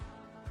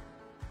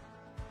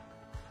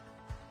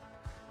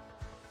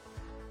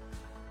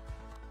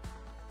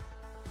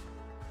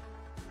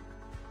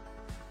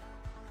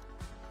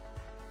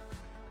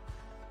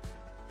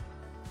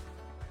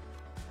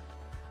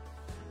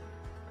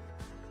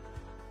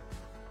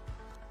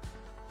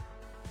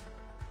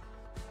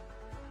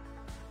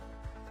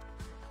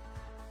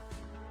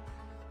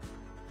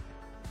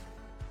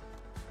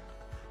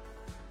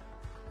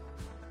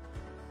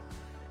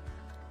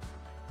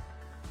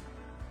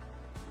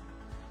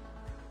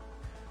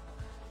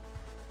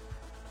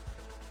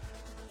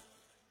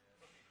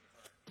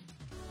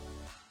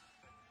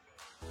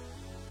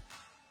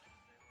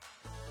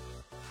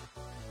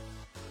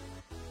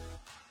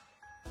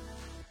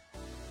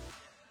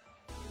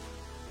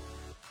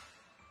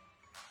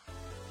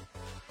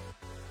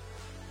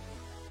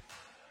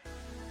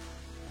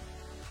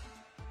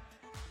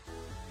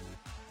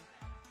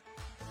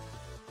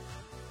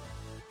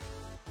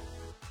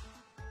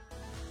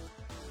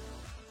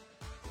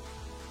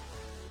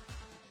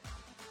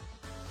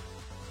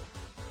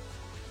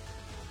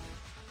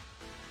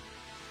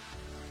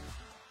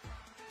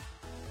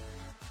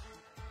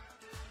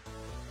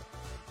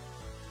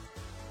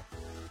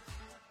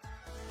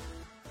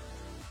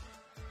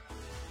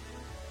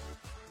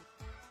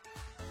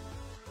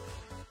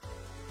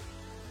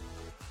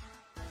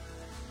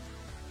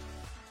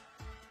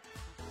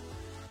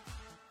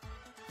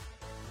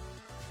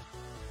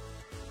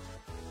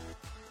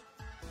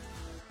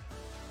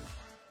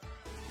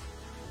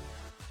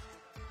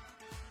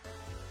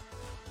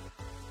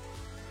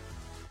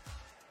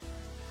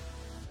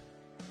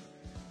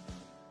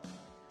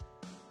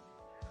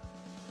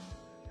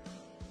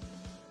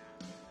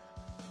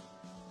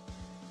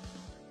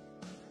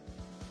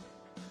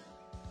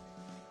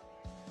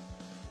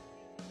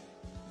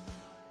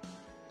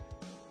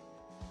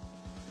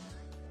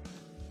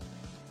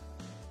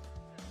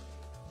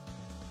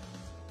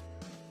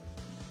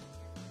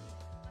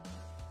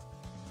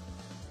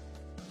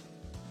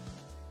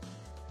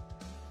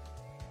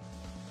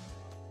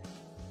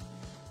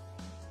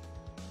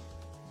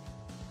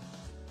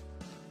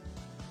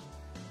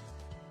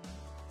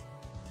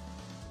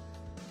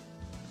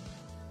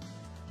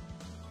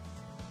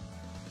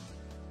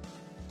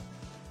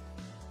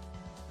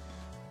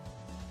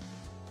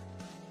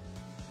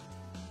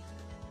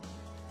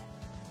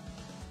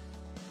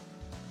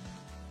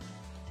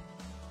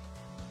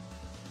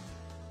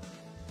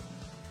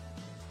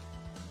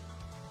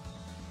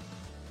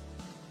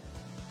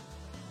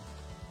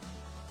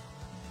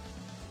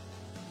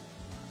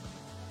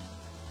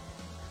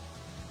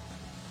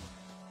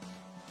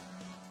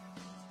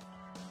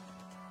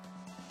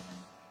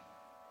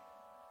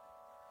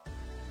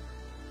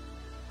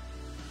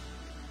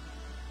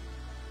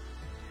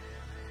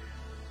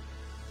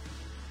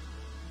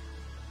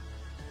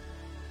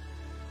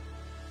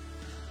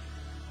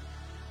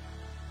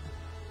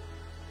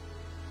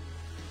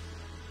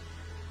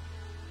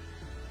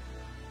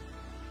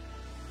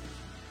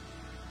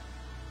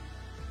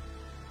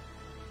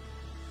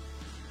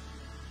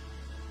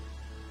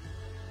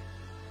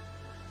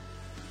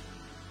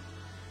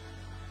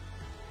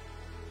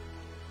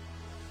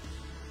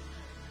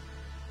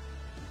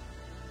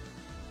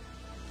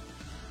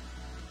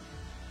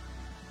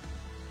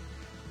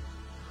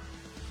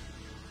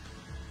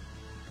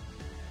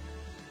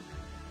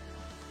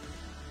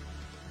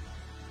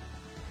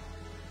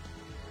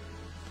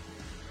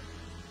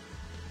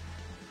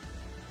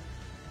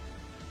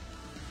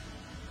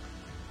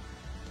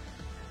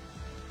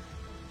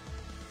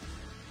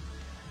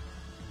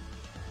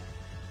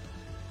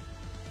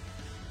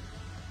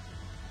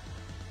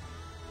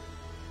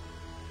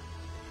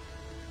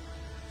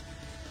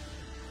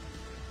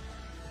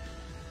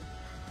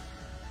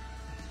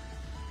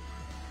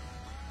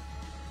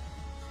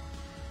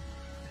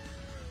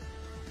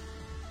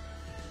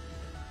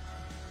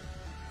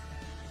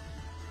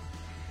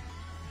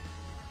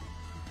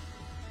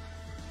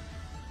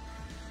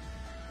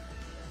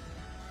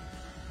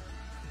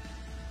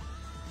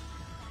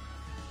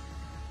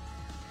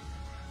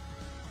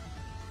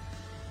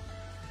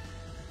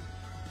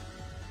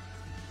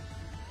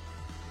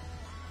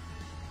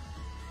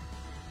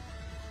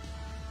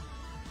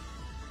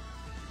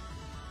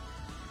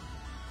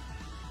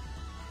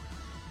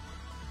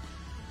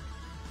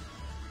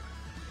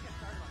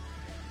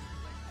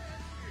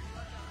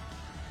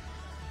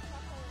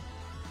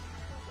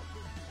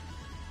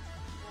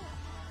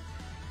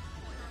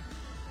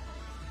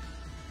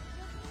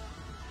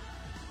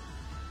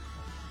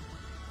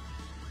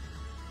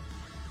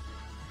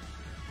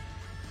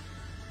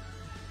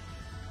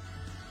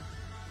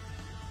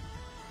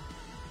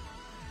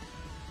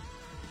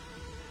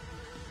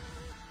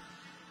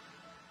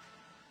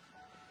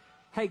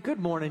Hey, good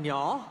morning,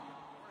 y'all.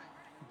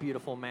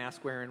 Beautiful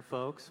mask-wearing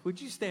folks.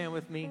 Would you stand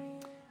with me?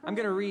 I'm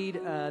going to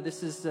read,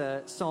 this is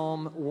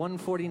Psalm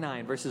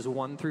 149, verses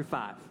 1 through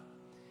 5.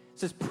 It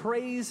says,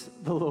 "Praise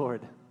the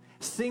Lord.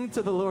 Sing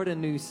to the Lord a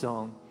new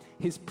song,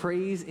 his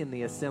praise in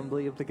the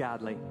assembly of the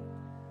godly.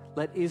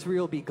 Let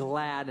Israel be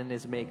glad in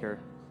his maker.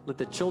 Let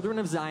the children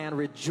of Zion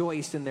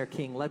rejoice in their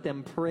king. Let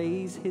them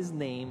praise his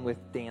name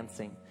with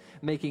dancing,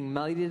 making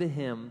melody to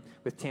him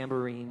with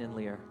tambourine and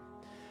lyre.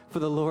 For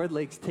the Lord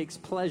takes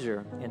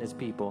pleasure in his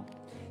people.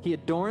 He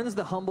adorns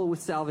the humble with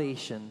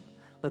salvation.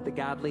 Let the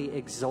godly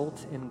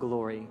exult in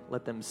glory.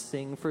 Let them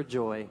sing for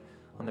joy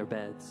on their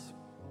beds."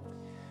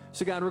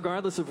 So God,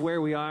 regardless of where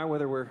we are,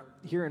 whether we're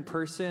here in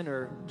person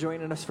or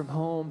joining us from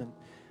home,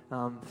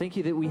 and thank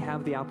you that we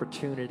have the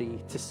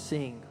opportunity to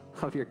sing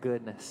of your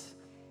goodness.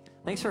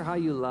 Thanks for how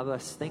you love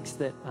us. Thanks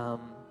that,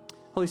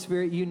 Holy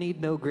Spirit, you need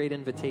no great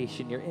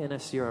invitation. You're in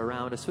us, you're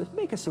around us. But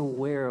make us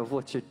aware of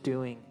what you're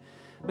doing.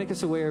 Make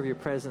us aware of your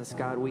presence,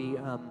 God. We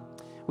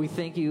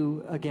thank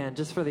you again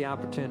just for the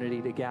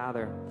opportunity to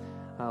gather.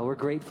 We're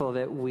grateful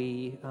that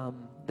we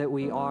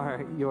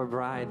are your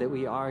bride, that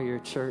we are your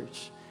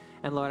church.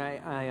 And Lord,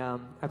 I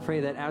pray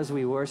that as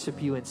we worship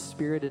you in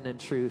spirit and in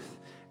truth,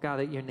 God,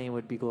 that your name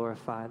would be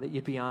glorified, that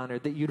you'd be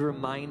honored, that you'd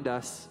remind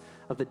us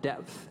of the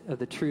depth of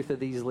the truth of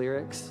these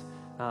lyrics,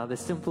 the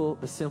simple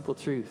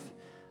truth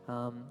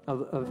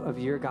of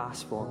your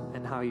gospel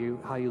and how you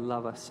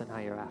love us and how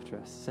you're after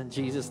us. In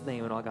Jesus'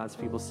 name, and all God's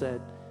people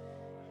said,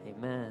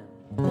 amen.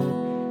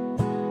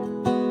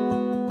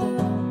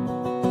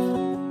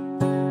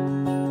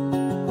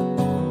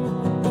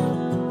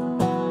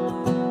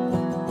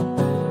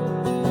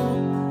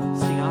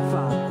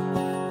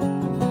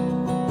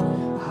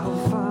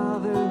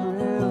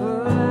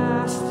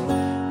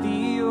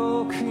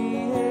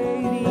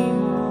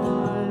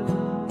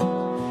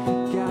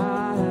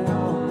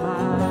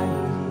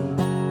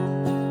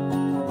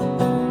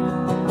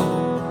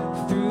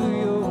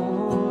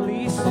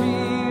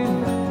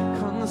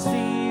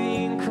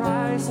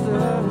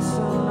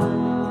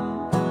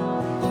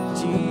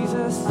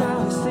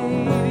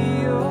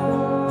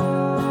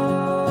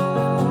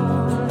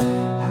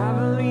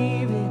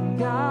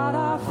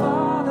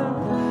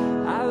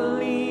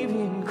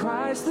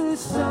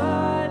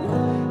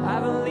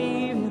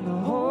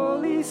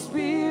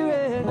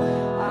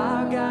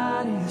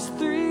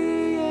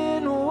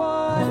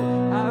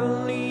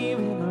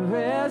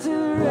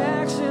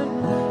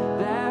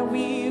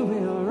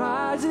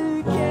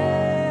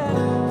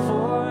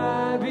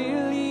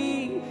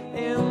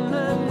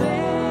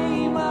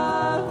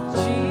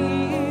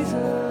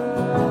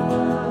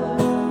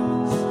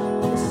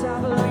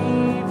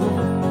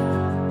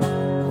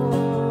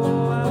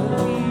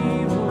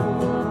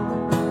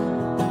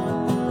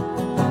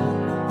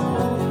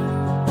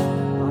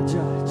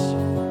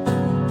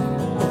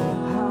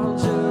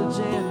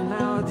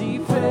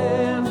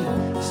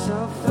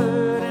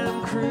 Suffered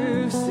and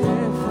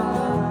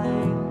crucified.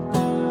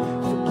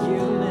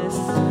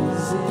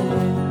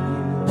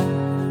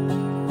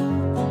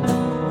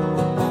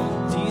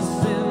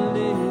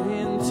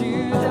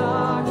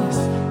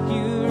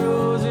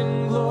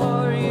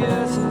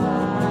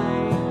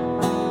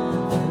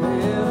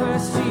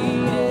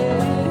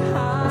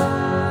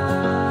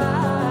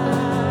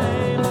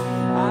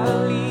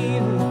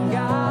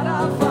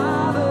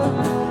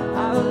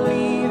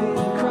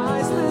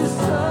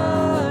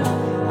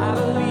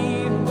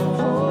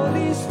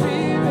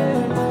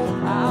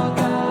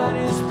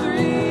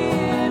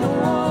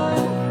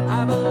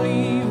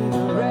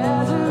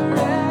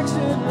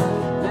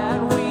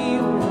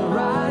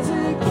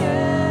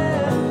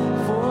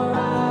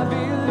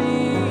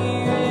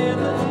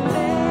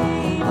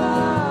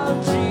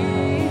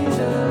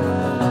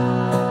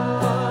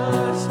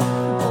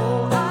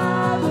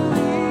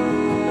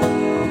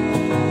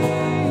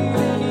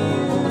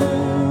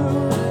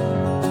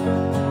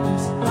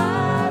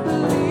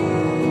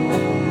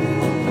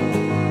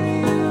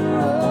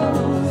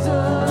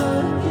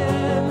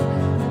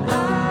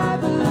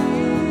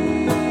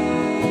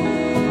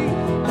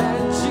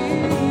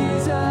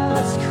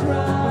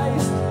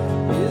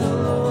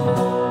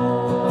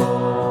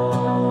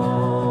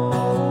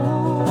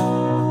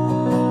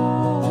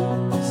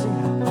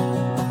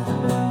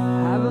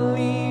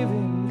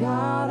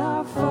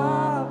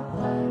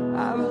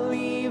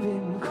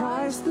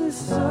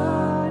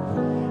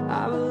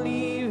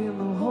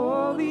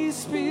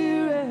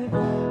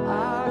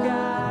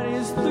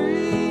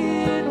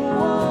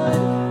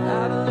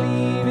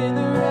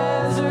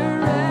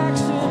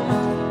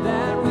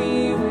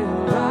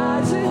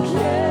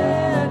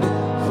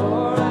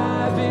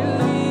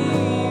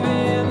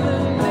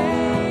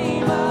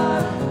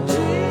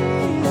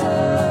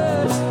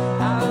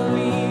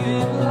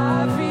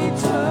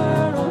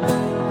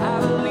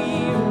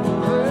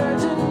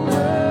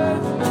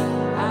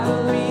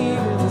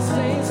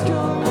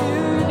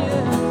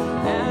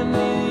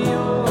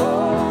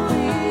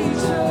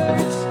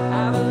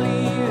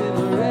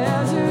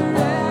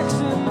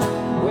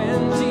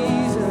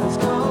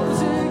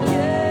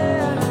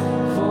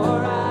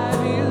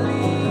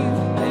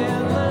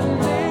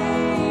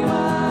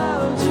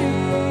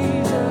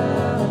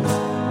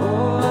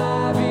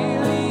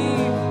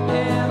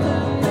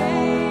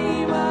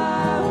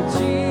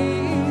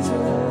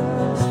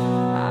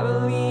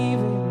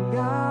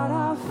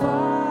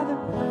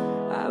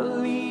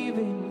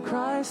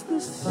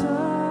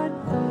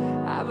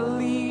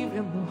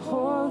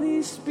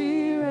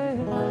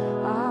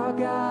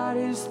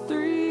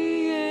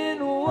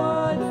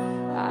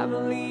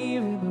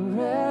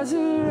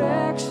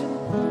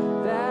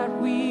 resurrection,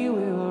 that we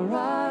will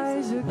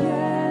rise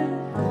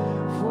again.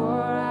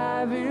 For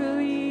I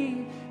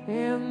believe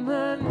in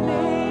the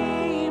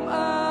name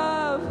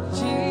of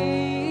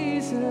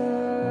Jesus.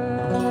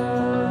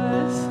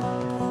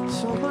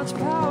 So much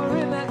power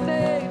in that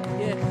name.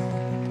 Yeah.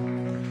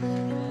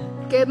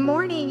 Good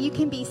morning. You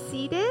can be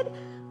seated.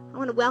 I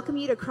want to welcome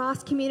you to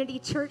Cross Community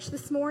Church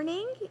this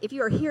morning. If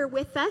you are here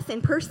with us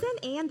in person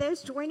and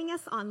those joining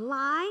us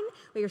online,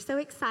 we are so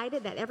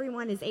excited that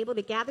everyone is able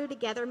to gather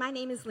together. My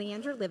name is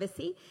Leandra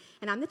Livesey,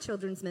 and I'm the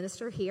children's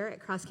minister here at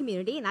Cross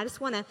Community. And I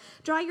just want to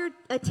draw your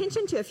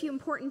attention to a few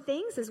important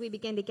things as we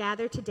begin to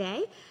gather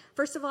today.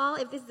 First of all,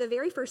 if this is the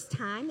very first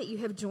time that you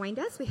have joined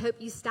us, we hope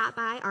you stop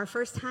by our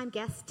first-time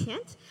guest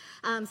tent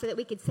so that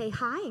we could say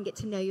hi and get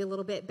to know you a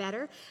little bit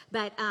better.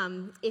 But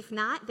if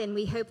not, then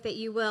we hope that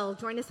you will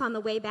join us on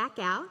the way back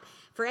out.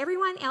 For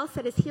everyone else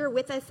that is here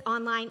with us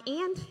online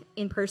and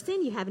in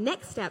person, you have a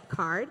Next Step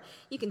card.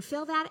 You can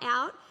fill that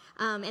out.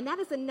 And that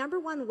is the number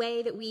one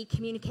way that we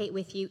communicate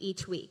with you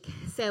each week.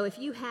 So if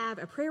you have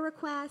a prayer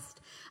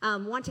request,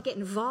 want to get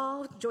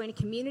involved, join a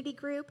community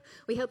group,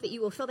 we hope that you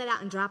will fill that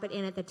out and drop it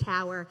in at the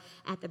tower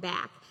at the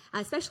back.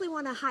 I especially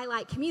want to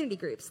highlight community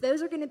groups.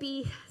 Those are going to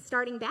be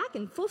starting back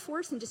in full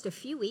force in just a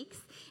few weeks.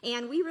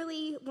 And we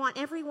really want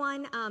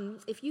everyone,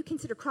 if you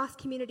consider Cross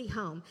Community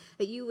home,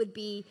 that you would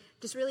be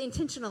just really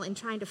intentional in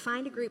trying to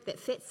find a group that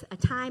fits a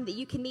time that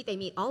you can meet. They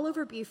meet all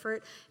over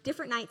Beaufort,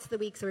 different nights of the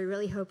week, so we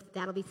really hope that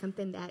that'll be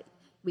something that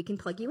we can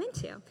plug you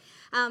into.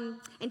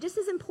 And just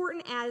as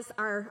important as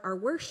our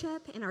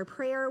worship and our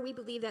prayer, we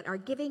believe that our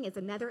giving is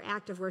another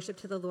act of worship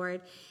to the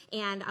Lord.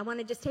 And I want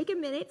to just take a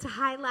minute to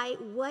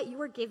highlight what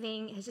your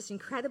giving has just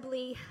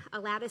incredibly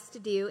allowed us to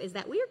do, is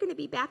that we are going to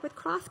be back with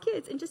Cross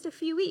Kids in just a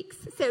few weeks.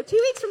 So 2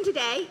 weeks from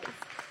today,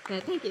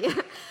 thank you.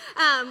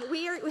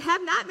 We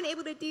have not been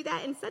able to do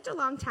that in such a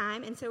long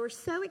time, and so we're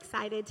so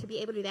excited to be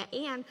able to do that.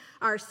 And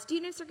our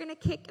students are going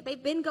to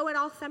they've been going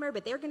all summer,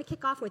 but they're going to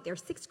kick off with their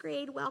 6th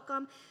grade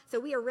welcome. So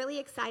we are really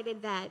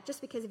excited that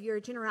just because of your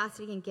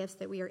generosity and gifts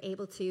that we are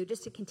able to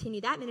just to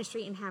continue that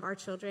ministry and have our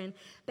children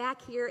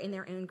back here in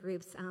their own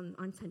groups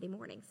on Sunday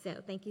morning. So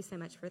thank you so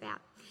much for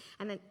that.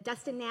 And then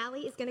Dustin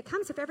Nally is going to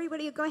come, so if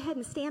everybody will go ahead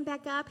and stand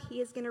back up,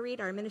 he is going to read,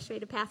 our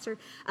administrative pastor,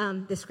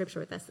 the scripture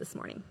with us this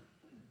morning.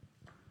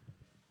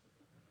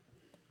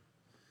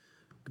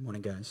 Good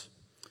morning, guys.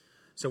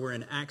 So we're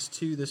in Acts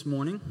 2 this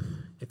morning.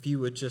 If you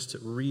would just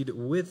read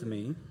with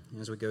me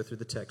as we go through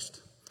the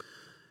text.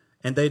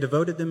 And they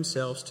devoted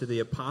themselves to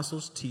the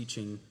apostles'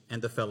 teaching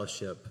and the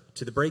fellowship,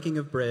 to the breaking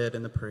of bread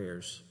and the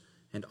prayers.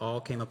 And all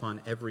came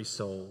upon every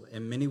soul,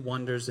 and many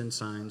wonders and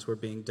signs were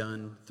being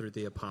done through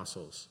the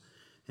apostles.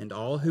 And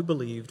all who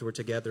believed were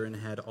together and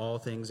had all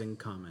things in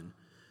common.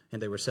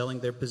 And they were selling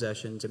their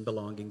possessions and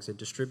belongings and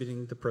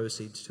distributing the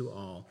proceeds to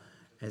all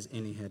as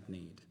any had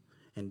need.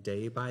 And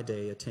day by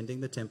day, attending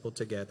the temple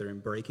together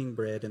and breaking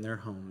bread in their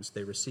homes,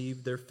 they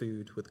received their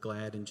food with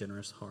glad and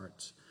generous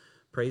hearts,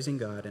 praising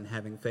God and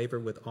having favor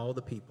with all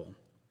the people.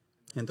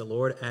 And the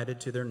Lord added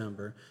to their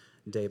number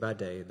day by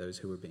day those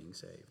who were being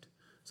saved.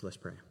 So let's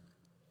pray.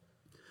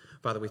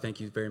 Father, we thank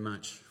you very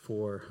much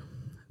for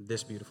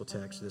this beautiful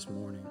text this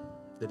morning,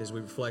 that as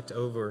we reflect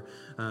over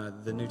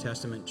the New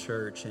Testament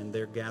church and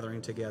their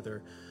gathering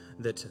together,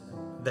 that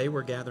they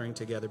were gathering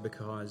together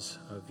because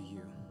of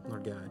you,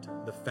 Lord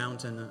God, the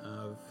fountain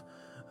of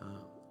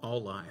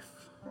all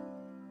life.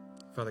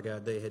 Father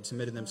God, they had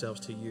submitted themselves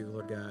to you,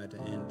 Lord God,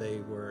 and they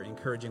were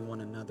encouraging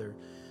one another,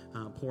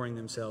 pouring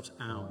themselves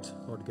out,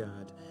 Lord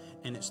God.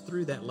 And it's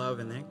through that love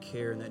and that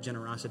care and that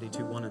generosity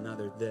to one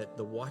another that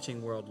the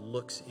watching world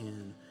looks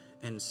in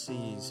and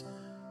sees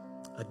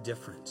a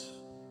difference.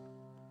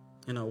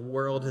 In a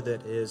world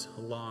that is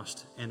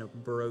lost and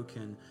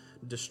broken,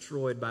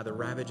 destroyed by the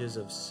ravages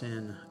of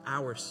sin,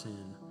 our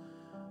sin,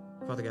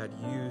 Father God,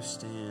 you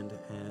stand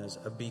as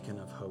a beacon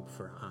of hope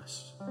for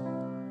us.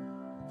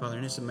 Father,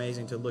 and it's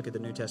amazing to look at the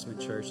New Testament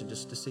church and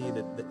just to see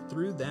that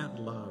through that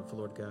love,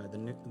 Lord God,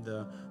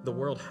 the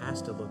world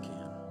has to look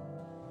in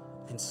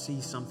and see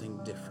something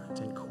different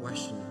and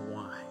question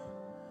why.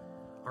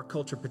 Our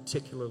culture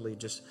particularly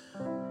just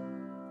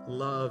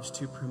loves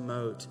to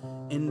promote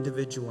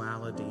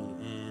individuality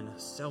and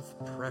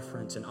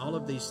self-preference and all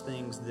of these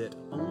things that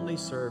only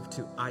serve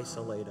to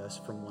isolate us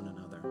from one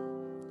another.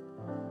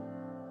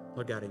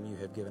 Lord God, and you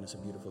have given us a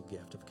beautiful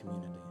gift of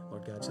community,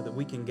 Lord God, so that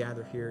we can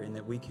gather here and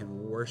that we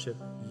can worship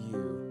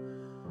you,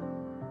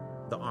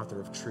 the author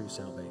of true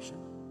salvation.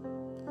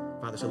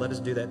 Father, so let us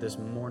do that this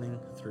morning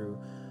through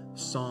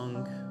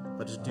song.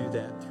 Let us do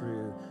that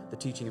through the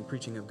teaching and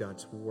preaching of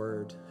God's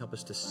word. Help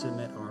us to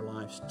submit our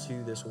lives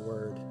to this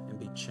word and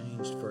be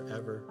changed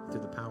forever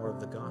through the power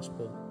of the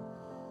gospel.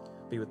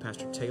 Be with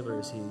Pastor Taylor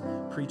as he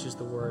preaches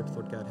the word.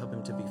 Lord God, help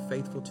him to be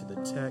faithful to the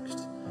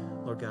text,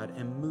 Lord God,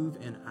 and move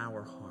in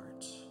our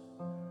hearts.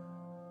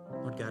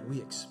 Lord God, we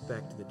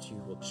expect that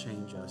you will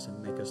change us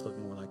and make us look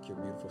more like your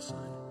beautiful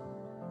Son.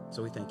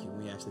 So we thank you,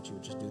 and we ask that you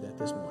would just do that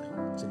this morning.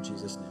 It's in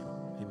Jesus' name.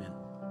 Amen.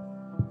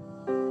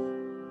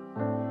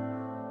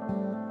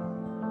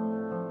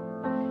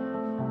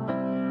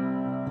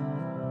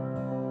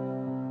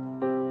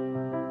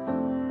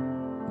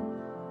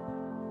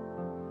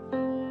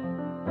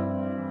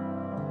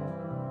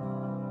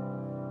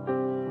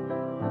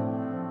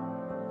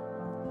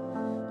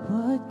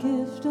 What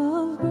gift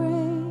of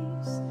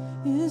grace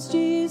is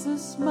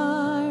Jesus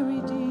my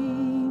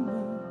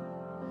Redeemer?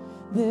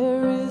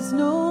 There is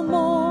no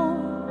more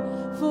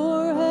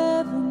for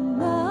heaven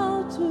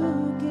now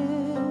to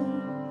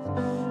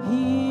give.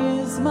 He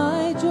is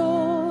my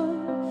joy,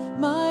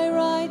 my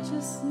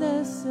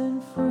righteousness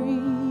and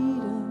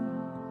freedom,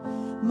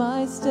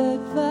 my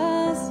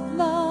steadfast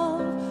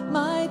love,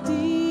 my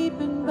deep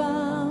and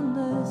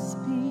boundless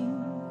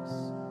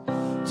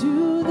peace.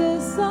 To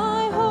this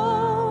I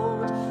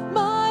hold,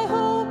 my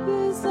hope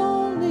is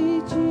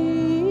only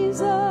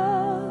Jesus,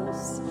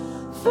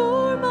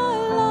 for my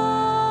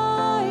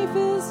life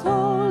is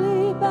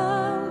wholly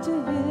bound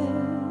to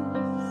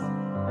His.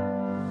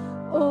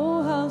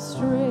 Oh, how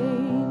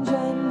strange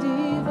and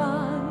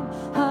divine,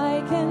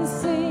 I can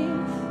sing,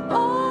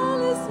 all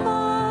is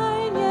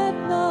mine, yet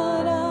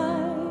not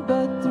I,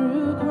 but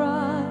through Christ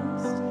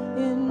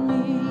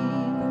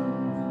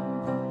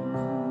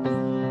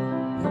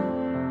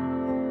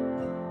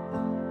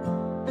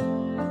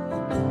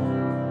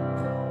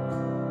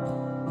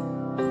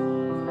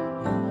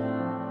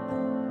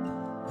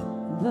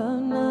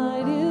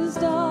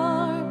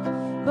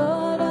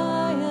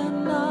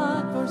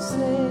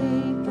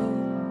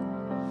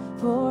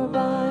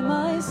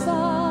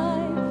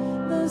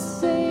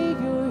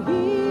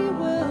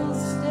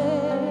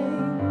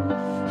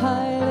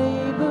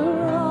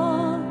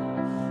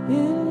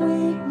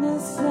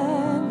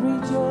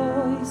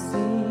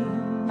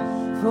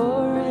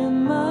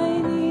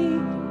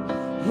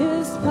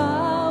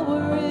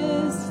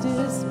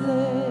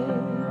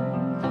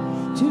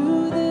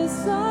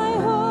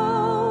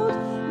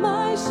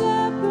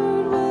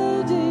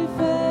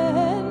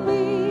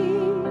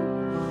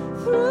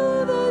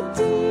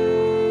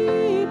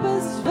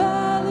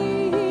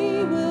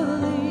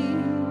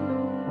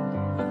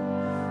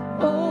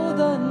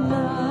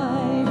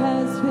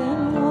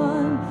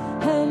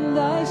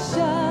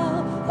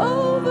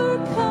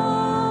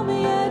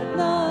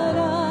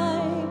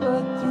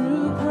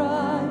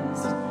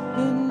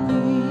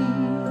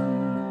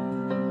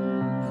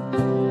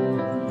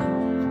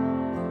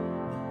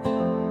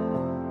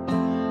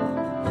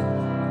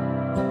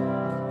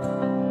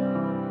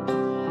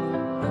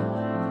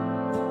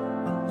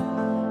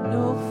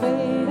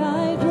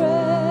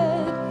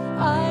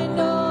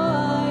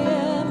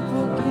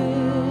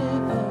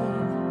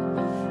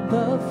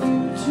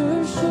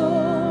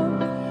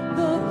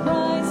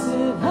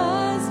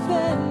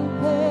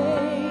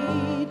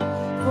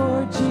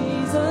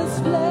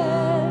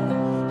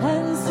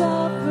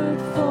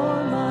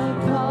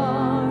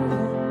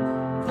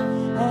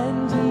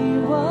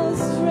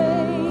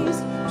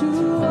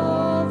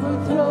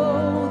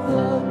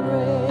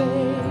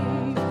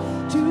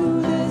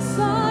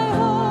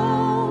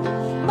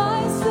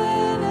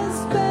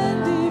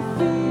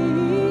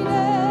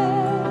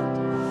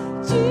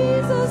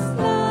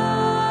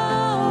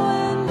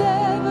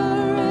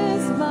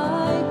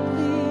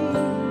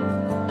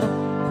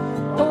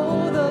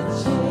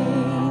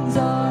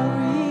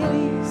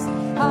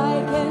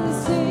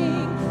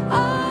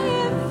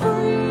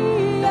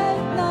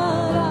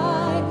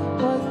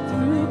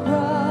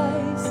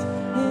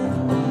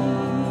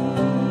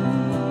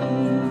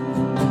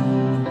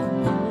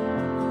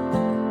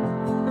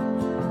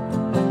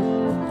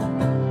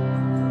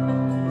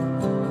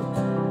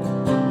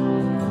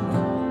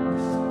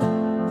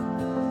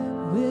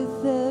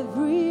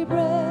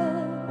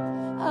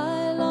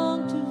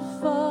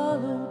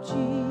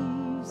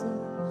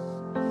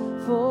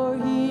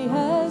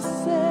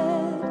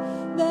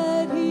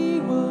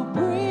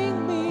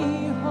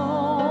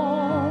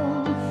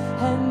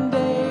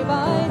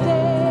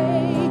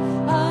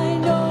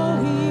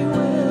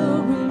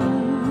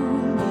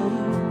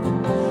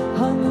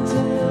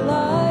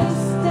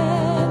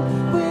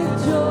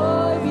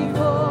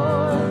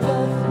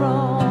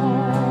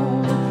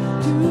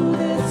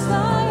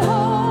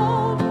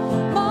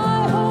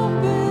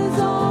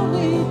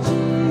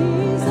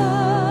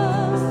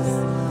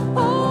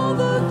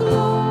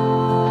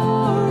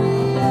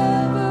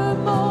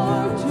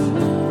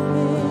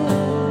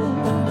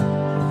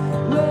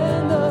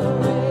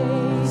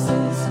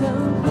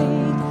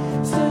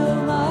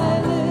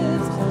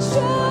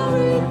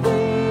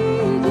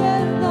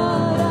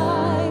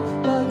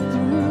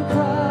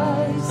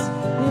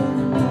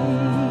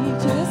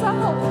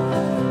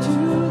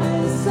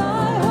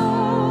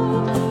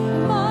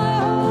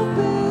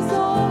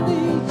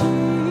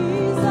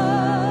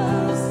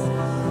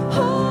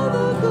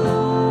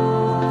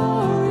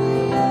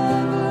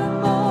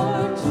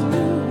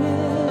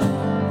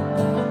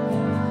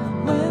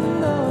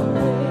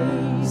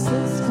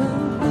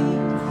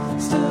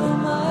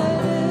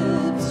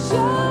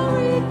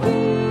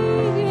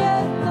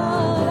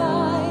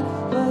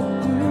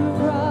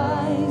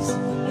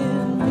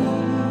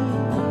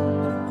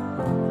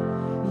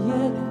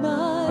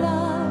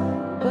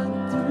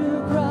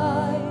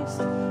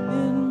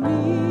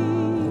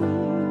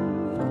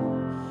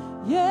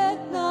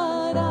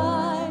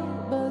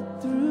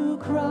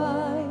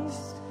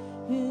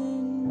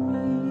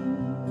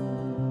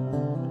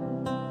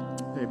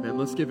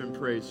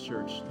praise,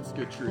 church. That's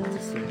good truth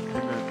to say.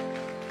 Amen.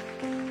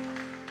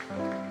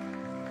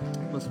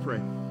 Let's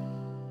pray.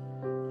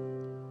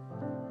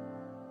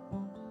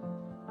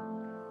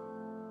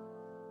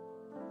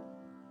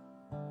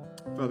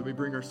 Father, we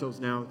bring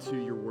ourselves now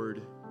to your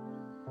word.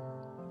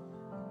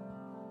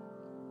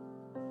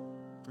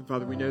 And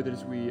Father, we know that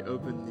as we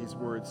open these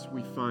words,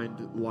 we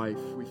find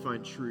life, we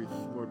find truth.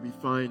 Lord, we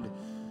find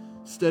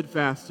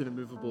steadfast and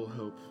immovable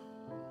hope.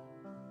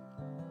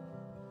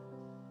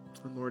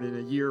 And Lord, in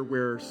a year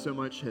where so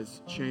much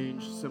has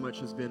changed, so much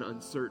has been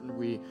uncertain,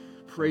 we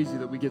praise you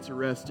that we get to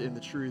rest in the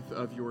truth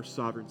of your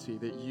sovereignty,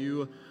 that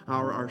you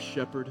are our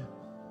shepherd,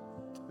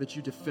 that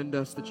you defend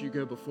us, that you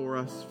go before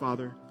us,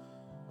 Father.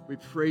 We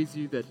praise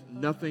you that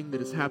nothing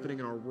that is happening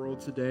in our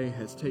world today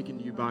has taken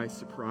you by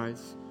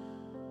surprise.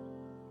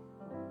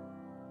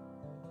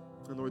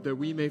 And Lord, though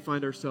we may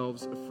find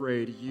ourselves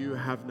afraid, you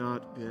have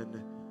not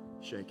been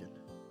shaken.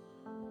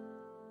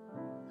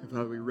 And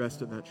Father, we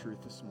rest in that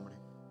truth this morning.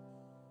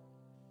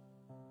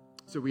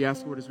 So we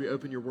ask, Lord, as we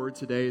open your word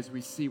today, as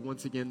we see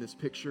once again this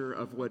picture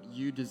of what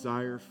you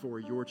desire for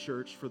your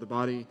church, for the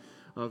body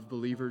of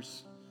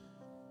believers,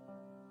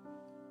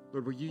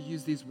 Lord, will you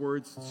use these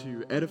words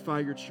to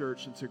edify your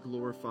church and to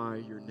glorify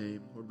your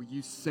name? Lord, will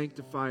you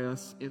sanctify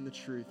us in the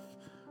truth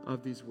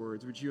of these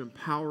words? Would you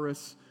empower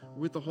us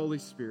with the Holy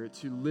Spirit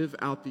to live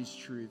out these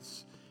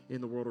truths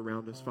in the world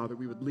around us? Father,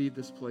 we would leave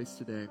this place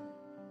today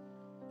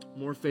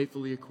more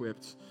faithfully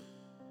equipped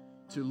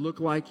to look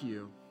like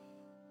you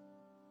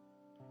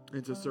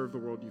and to serve the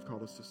world you've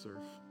called us to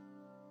serve.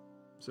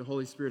 So,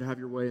 Holy Spirit, have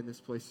your way in this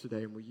place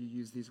today, and will you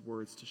use these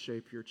words to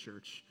shape your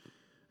church?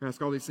 I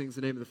ask all these things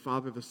in the name of the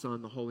Father, the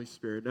Son, the Holy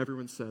Spirit. And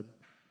everyone said,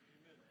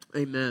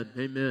 Amen.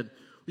 Amen.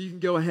 Well, you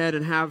can go ahead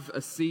and have a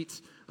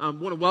seat. I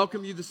want to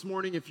welcome you this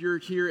morning if you're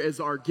here as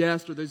our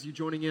guest or those of you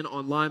joining in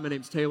online. My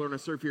name's Taylor, and I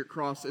serve here at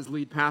Cross as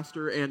lead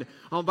pastor. And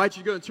I'll invite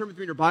you to go and turn with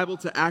me in your Bible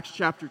to Acts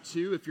chapter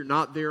 2 if you're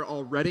not there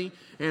already.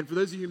 And for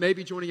those of you who may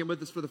be joining in with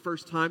us for the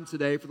first time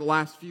today, for the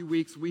last few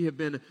weeks, we have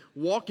been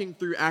walking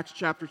through Acts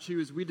chapter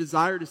 2 as we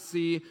desire to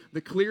see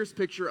the clearest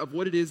picture of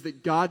what it is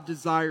that God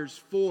desires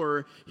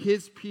for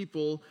his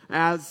people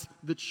as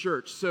the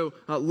church. So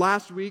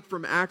last week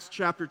from Acts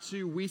chapter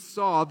 2, we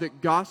saw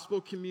that gospel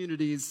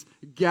communities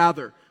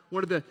gather.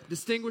 One of the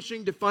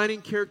distinguishing,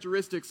 defining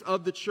characteristics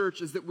of the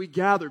church is that we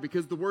gather,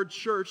 because the word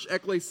church,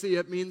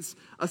 ekklesia, means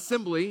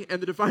assembly,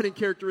 and the defining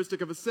characteristic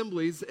of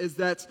assemblies is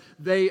that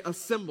they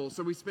assemble.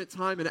 So we spent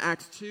time in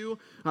Acts 2,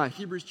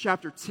 Hebrews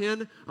chapter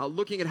 10,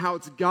 looking at how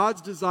it's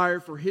God's desire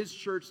for his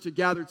church to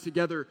gather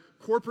together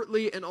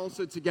corporately and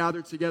also to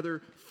gather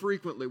together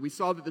frequently. We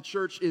saw that the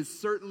church is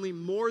certainly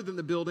more than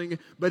the building,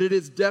 but it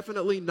is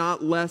definitely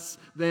not less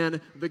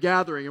than the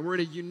gathering. And we're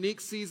in a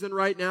unique season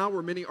right now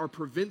where many are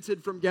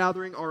prevented from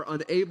gathering, are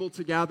unable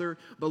to gather.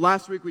 But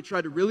last week we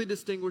tried to really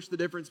distinguish the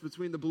difference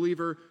between the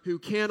believer who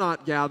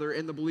cannot gather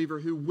and the believer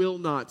who will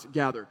not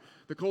gather.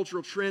 The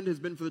cultural trend has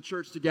been for the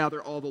church to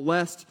gather all the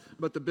less,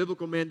 but the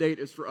biblical mandate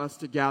is for us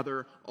to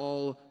gather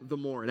all the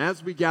more. And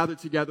as we gather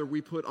together, we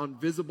put on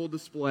visible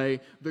display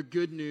the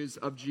good news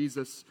of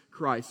Jesus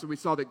Christ. So we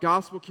saw that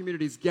gospel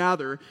communities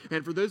gather,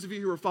 and for those of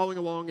you who are following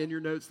along in your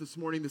notes this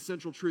morning, the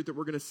central truth that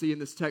we're going to see in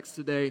this text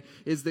today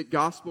is that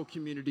gospel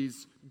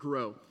communities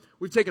grow.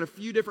 We've taken a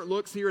few different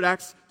looks here at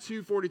Acts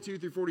 2:42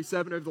 through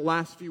 47 over the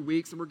last few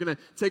weeks, and we're going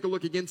to take a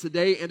look again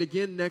today and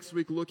again next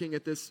week looking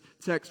at this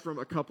text from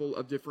a couple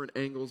of different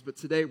angles. But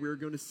today we're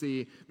going to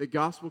see that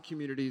gospel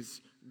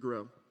communities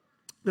grow.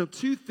 Now,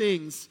 two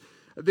things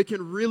that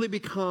can really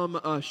become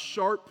a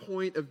sharp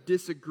point of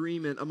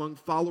disagreement among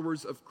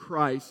followers of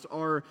Christ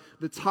are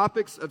the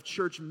topics of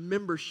church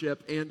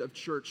membership and of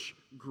church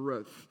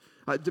growth.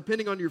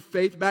 Depending on your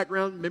faith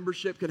background,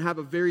 membership can have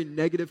a very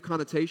negative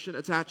connotation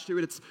attached to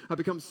it. It's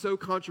become so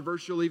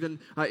controversial even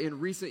in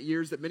recent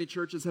years that many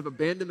churches have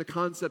abandoned the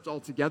concept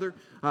altogether.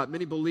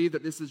 Many believe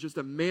that this is just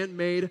a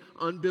man-made,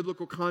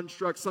 unbiblical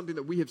construct, something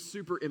that we have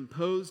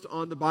superimposed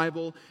on the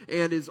Bible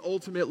and is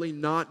ultimately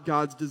not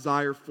God's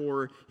desire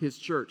for his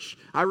church.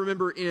 I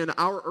remember in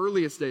our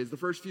earliest days, the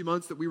first few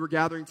months that we were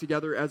gathering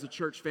together as a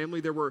church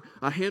family, there were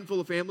a handful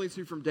of families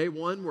who from day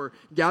one were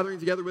gathering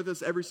together with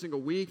us every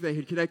single week. They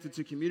had connected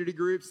to community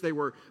groups. They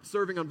were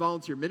serving on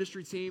volunteer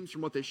ministry teams.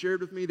 From what they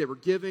shared with me, they were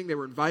giving. They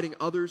were inviting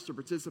others to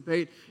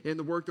participate in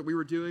the work that we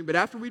were doing. But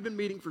after we'd been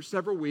meeting for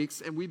several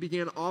weeks and we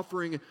began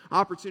offering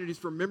opportunities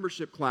for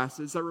membership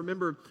classes, I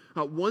remember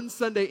one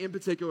Sunday in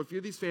particular, a few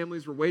of these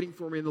families were waiting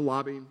for me in the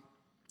lobby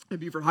at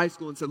Beaufort High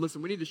School and said,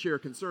 "Listen, we need to share a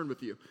concern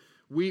with you.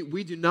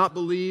 We do not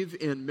believe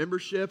in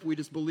membership. We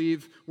just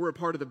believe we're a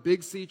part of the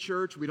Big C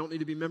Church. We don't need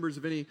to be members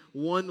of any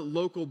one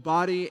local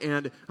body,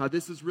 and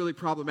this is really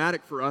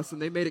problematic for us." And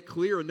they made it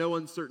clear in no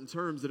uncertain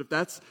terms that if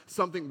that's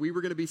something we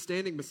were going to be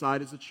standing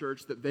beside as a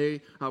church, that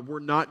they were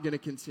not going to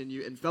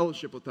continue in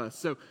fellowship with us.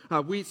 So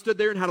we stood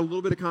there and had a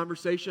little bit of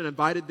conversation,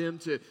 invited them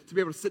to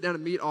be able to sit down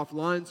and meet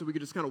offline so we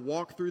could just kind of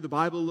walk through the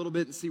Bible a little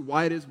bit and see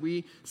why it is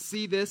we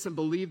see this and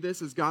believe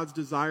this as God's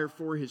desire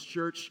for his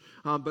church.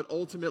 But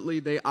ultimately,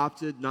 they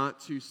opted not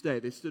to stay.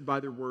 They stood by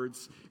their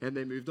words and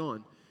they moved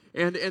on.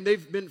 And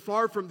they've been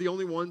far from the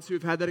only ones who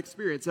have had that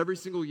experience. Every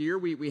single year,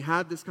 we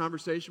have this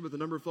conversation with a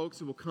number of folks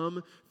who will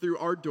come through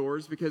our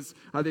doors because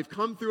they've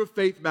come through a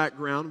faith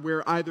background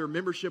where either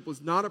membership was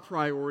not a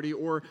priority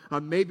or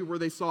maybe where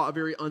they saw a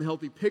very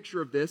unhealthy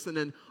picture of this. And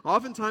then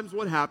oftentimes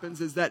what happens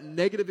is that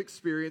negative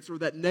experience or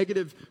that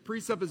negative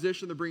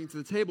presupposition they're bringing to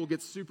the table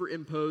gets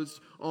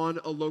superimposed on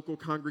a local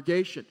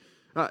congregation.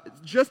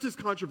 Just as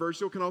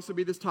controversial can also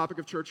be this topic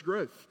of church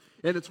growth.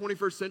 In the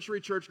 21st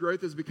century, church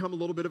growth has become a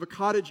little bit of a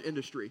cottage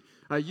industry.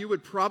 You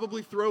would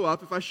probably throw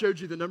up if I showed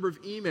you the number of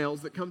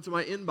emails that come to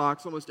my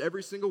inbox almost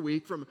every single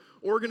week from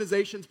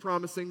organizations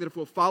promising that if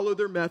we'll follow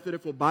their method,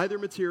 if we'll buy their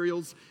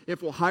materials,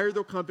 if we'll hire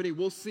their company,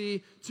 we'll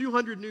see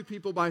 200 new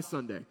people by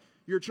Sunday.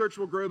 Your church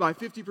will grow by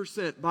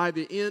 50% by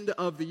the end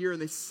of the year.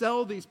 And they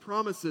sell these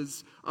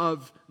promises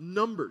of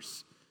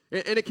numbers.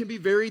 And it can be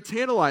very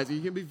tantalizing.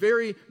 It can be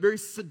very, very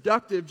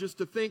seductive just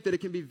to think that it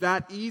can be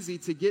that easy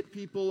to get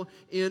people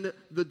in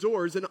the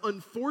doors. And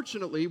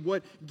unfortunately,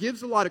 what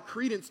gives a lot of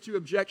credence to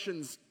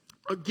objections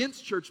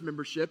against church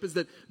membership is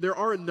that there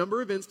are a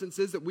number of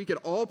instances that we could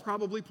all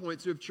probably point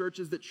to of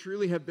churches that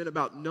truly have been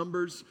about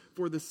numbers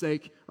for the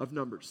sake of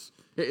numbers.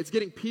 It's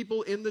getting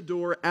people in the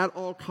door at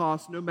all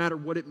costs, no matter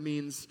what it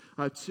means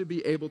to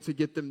be able to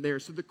get them there.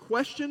 So the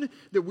question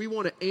that we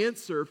want to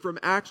answer from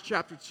Acts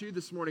chapter 2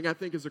 this morning, I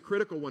think, is a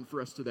critical one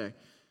for us today.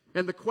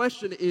 And the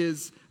question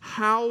is,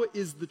 how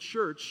is the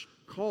church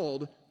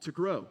called to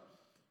grow?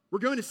 We're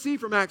going to see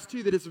from Acts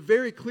 2 that it's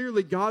very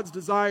clearly God's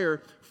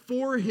desire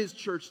for His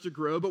church to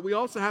grow, but we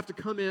also have to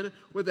come in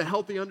with a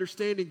healthy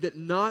understanding that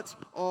not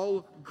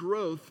all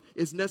growth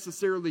is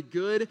necessarily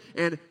good,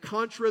 and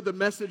contra the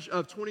message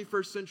of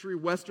 21st century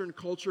Western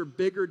culture,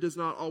 bigger does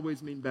not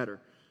always mean better.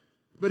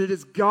 But it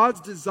is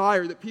God's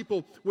desire that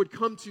people would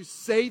come to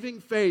saving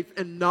faith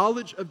and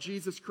knowledge of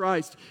Jesus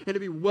Christ and to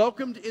be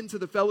welcomed into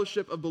the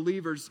fellowship of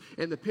believers.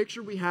 And the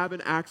picture we have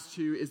in Acts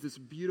 2 is this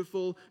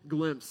beautiful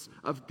glimpse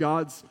of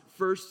God's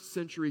first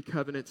century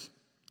covenant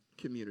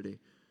community.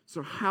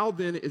 So how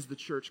then is the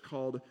church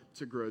called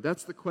to grow?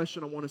 That's the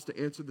question I want us to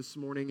answer this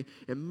morning.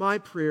 And my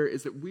prayer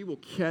is that we will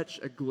catch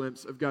a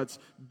glimpse of God's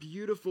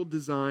beautiful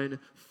design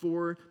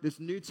for this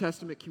New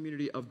Testament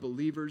community of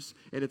believers.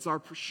 And it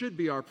should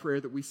be our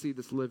prayer that we see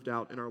this lived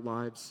out in our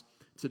lives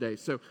today.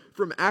 So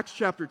from Acts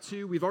chapter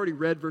 2, we've already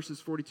read verses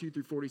 42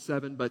 through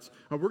 47, but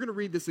we're going to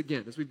read this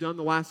again, as we've done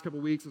the last couple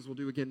weeks, as we'll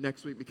do again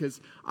next week,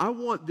 because I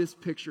want this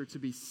picture to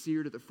be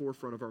seared at the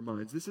forefront of our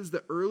minds. This is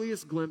the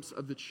earliest glimpse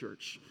of the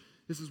church.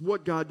 This is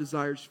what God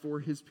desires for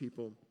His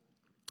people.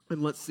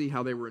 And let's see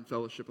how they were in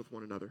fellowship with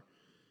one another.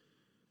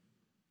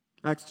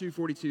 Acts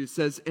 2:42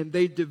 says, "And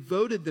they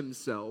devoted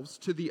themselves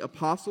to the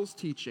apostles'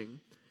 teaching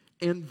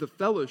and the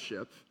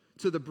fellowship,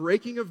 to the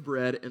breaking of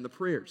bread and the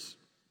prayers.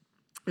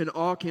 And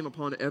awe came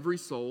upon every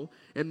soul,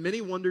 and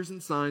many wonders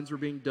and signs were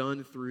being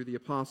done through the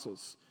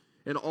apostles.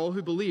 And all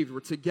who believed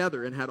were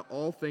together and had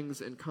all things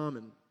in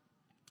common.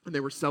 And they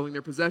were selling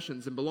their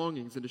possessions and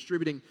belongings and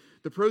distributing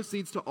the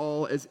proceeds to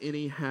all as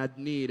any had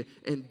need.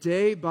 And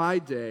day by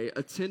day,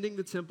 attending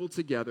the temple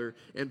together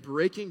and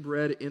breaking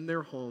bread in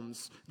their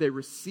homes, they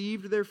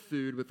received their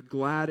food with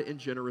glad and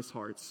generous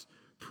hearts,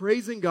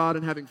 praising God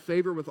and having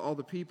favor with all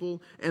the people.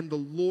 And the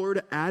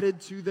Lord added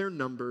to their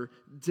number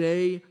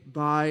day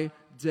by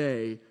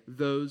day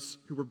those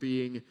who were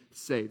being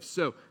saved."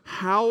 So,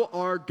 how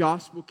are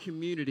gospel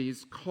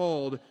communities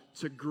called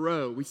to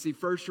grow? We see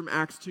first from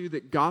Acts 2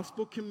 that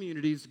gospel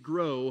communities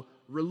grow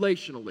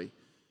relationally.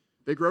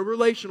 They grow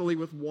relationally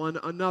with one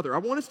another. I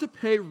want us to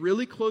pay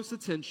really close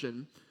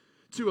attention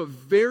to a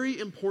very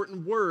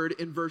important word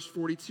in verse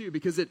 42,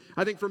 because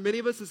I think for many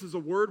of us, this is a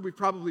word we've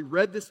probably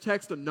read this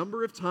text a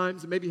number of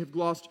times and maybe have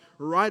glossed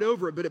right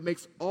over it, but it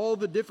makes all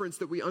the difference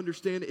that we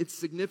understand its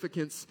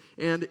significance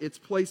and its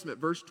placement.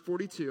 Verse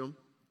 42,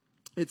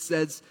 it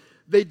says,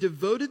 "They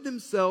devoted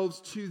themselves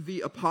to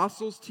the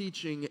apostles'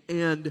 teaching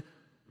and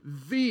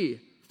the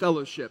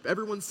fellowship."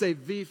 Everyone say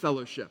the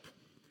fellowship.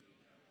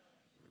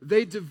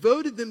 They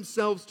devoted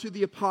themselves to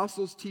the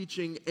apostles'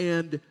 teaching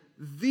and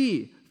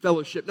the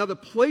fellowship. Now, the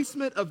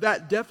placement of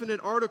that definite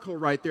article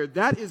right there,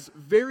 that is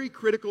very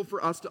critical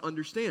for us to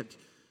understand.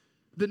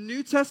 The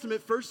New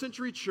Testament first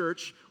century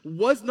church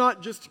was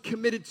not just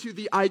committed to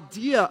the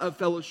idea of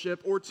fellowship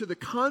or to the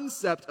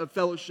concept of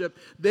fellowship.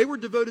 They were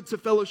devoted to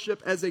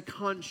fellowship as a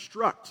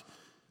construct.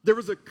 There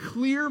was a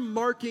clear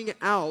marking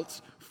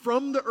out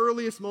from the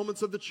earliest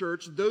moments of the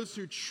church, those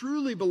who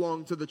truly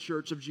belong to the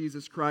church of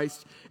Jesus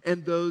Christ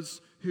and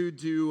those who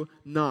do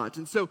not.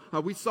 And so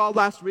we saw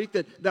last week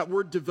that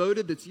word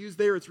devoted that's used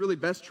there, it's really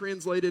best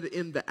translated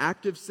in the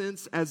active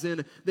sense, as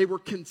in they were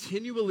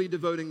continually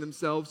devoting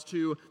themselves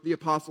to the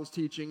apostles'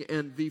 teaching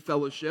and the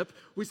fellowship.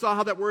 We saw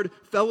how that word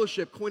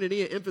fellowship,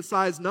 koinonia,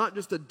 emphasized not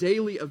just a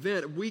daily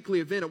event, a weekly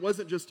event. It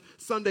wasn't just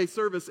Sunday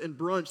service and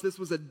brunch. This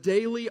was a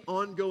daily,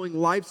 ongoing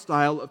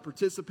lifestyle of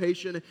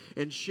participation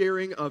and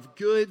sharing of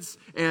goods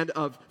and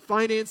of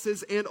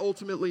finances and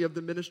ultimately of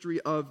the ministry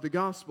of the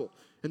gospel.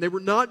 And they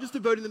were not just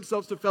devoting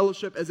themselves to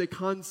fellowship as a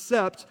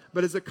concept,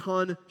 but as a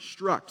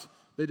construct.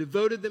 They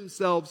devoted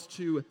themselves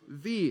to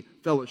the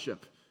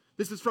fellowship.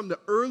 This is from the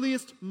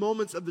earliest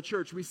moments of the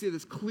church. We see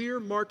this clear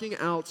marking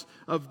out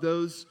of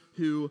those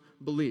who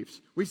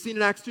believed. We've seen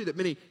in Acts 2 that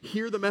many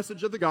hear the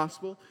message of the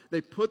gospel, they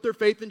put their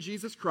faith in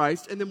Jesus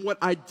Christ, and then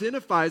what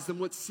identifies them,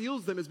 what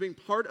seals them as being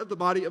part of the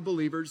body of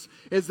believers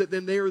is that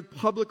then they are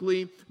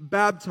publicly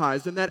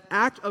baptized. And that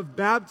act of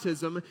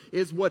baptism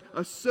is what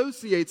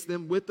associates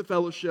them with the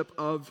fellowship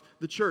of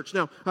the church.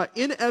 Now,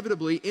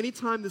 inevitably,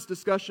 anytime this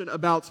discussion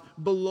about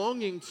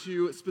belonging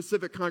to a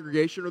specific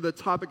congregation or the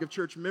topic of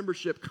church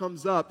membership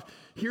comes up,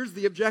 here's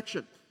the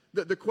objection.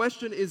 The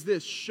question is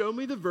this: show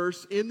me the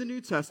verse in the New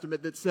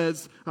Testament that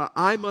says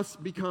I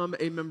must become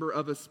a member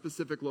of a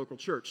specific local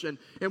church. And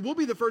we'll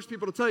be the first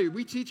people to tell you,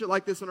 we teach it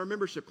like this in our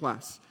membership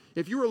class.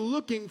 If you are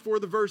looking for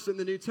the verse in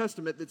the New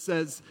Testament that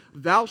says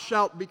thou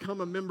shalt become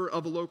a member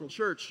of a local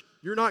church,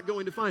 you're not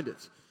going to find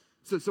it.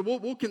 So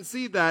we'll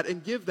concede that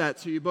and give that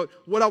to you. But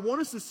what I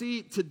want us to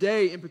see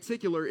today in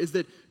particular is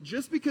that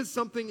just because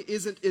something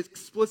isn't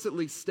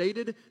explicitly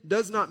stated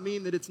does not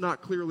mean that it's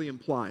not clearly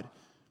implied.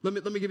 Let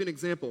me give you an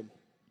example.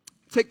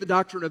 Take the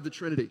doctrine of the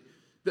Trinity.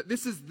 That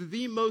this is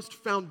the most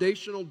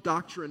foundational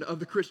doctrine of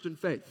the Christian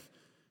faith.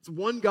 It's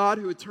one God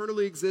who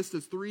eternally exists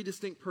as three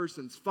distinct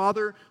persons,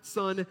 Father,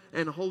 Son,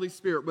 and Holy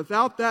Spirit.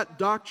 Without that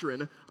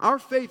doctrine, our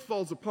faith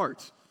falls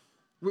apart.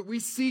 We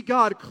see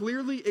God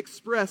clearly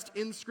expressed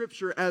in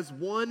Scripture as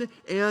one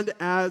and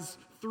as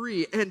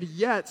three, and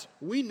yet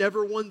we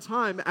never one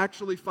time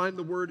actually find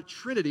the word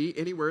Trinity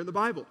anywhere in the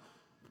Bible.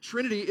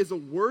 Trinity is a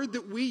word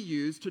that we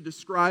use to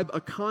describe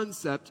a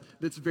concept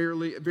that's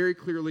very, very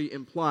clearly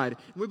implied.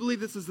 And we believe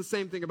this is the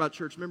same thing about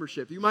church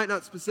membership. You might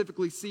not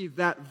specifically see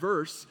that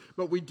verse,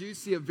 but we do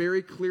see a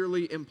very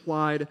clearly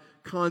implied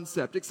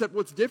concept. Except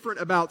what's different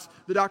about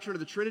the doctrine of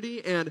the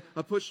Trinity and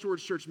a push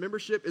towards church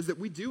membership is that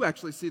we do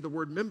actually see the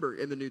word member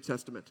in the New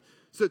Testament.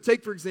 So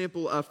take, for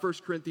example, 1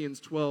 Corinthians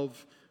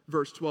 12,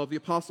 verse 12. The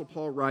Apostle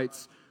Paul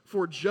writes,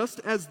 "For just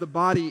as the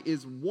body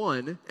is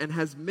one and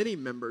has many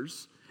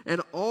members, and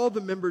all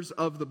the members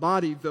of the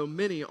body, though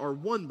many, are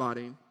one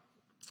body,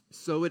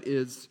 so it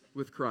is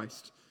with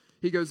Christ."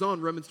 He goes on,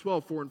 Romans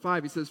 12, 4 and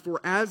 5, he says,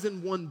 "For as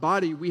in one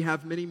body we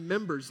have many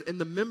members, and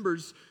the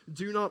members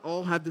do not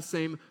all have the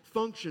same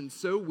function,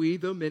 so we,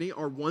 though many,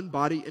 are one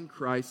body in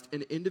Christ,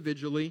 and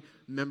individually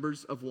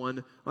members of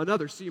one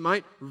another." So you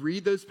might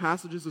read those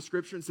passages of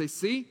Scripture and say,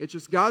 see, it's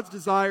just God's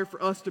desire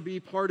for us to be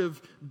part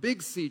of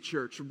Big C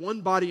Church,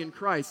 one body in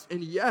Christ.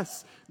 And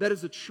yes, that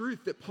is a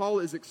truth that Paul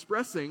is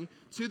expressing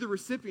to the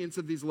recipients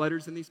of these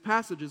letters and these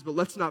passages, but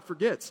let's not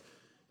forget,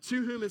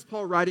 to whom is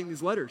Paul writing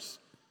these letters?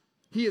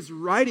 He is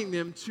writing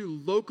them to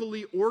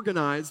locally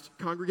organized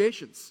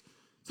congregations.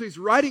 So he's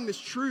writing this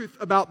truth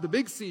about the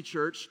Big C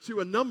Church to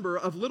a number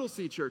of little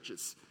C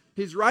churches.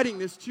 He's writing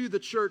this to the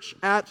church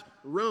at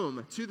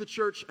Rome, to the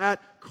church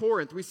at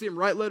Corinth. We see him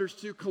write letters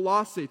to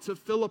Colossae, to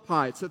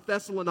Philippi, to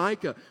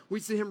Thessalonica. We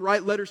see him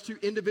write letters to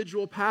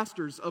individual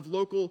pastors of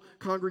local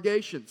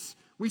congregations.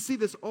 We see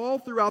this all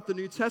throughout the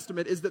New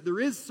Testament, is that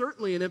there is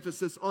certainly an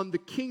emphasis on the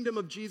kingdom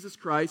of Jesus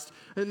Christ,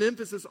 an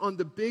emphasis on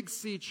the Big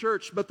C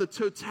Church, but the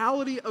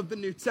totality of the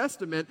New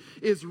Testament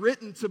is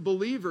written to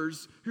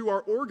believers who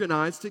are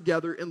organized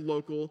together in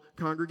local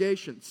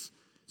congregations.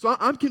 So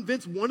I'm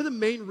convinced one of the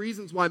main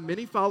reasons why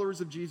many followers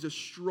of Jesus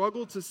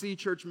struggle to see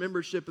church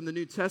membership in the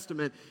New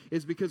Testament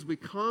is because we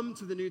come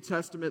to the New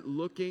Testament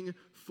looking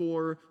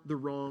for the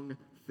wrong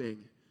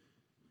thing.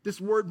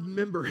 This word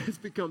member has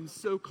become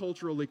so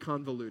culturally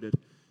convoluted.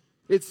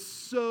 It's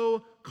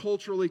so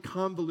culturally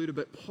convoluted,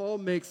 but Paul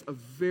makes a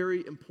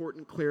very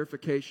important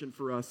clarification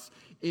for us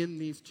in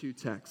these two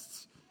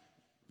texts.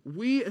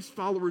 We as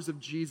followers of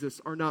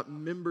Jesus are not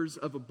members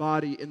of a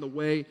body in the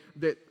way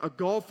that a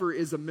golfer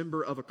is a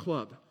member of a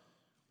club.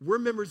 We're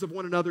members of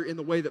one another in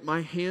the way that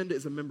my hand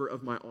is a member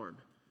of my arm.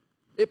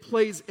 It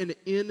plays an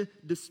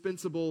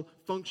indispensable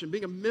function.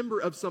 Being a member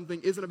of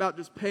something isn't about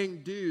just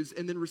paying dues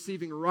and then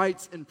receiving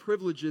rights and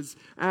privileges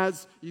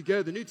as you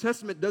go. The New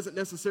Testament doesn't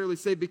necessarily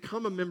say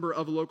become a member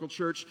of a local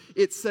church.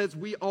 It says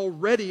we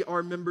already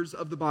are members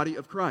of the body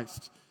of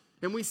Christ.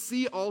 And we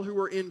see all who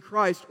are in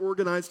Christ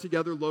organized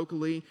together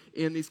locally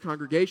in these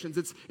congregations.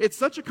 It's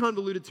such a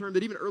convoluted term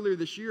that even earlier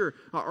this year,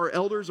 our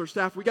elders, our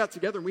staff, we got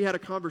together and we had a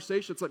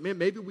conversation. It's like, man,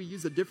 maybe we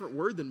use a different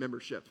word than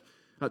membership.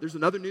 There's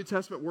another New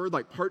Testament word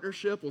like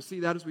partnership. We'll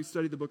see that as we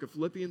study the book of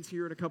Philippians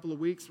here in a couple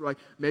of weeks. We're like,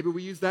 maybe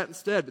we use that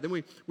instead. But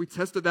then we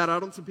tested that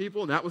out on some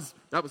people, and that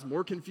was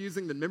more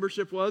confusing than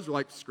membership was. We're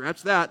like,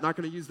 scratch that, not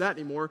going to use that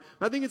anymore.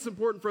 I think it's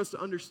important for us to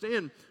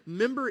understand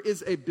member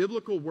is a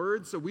biblical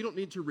word, so we don't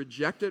need to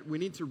reject it. We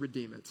need to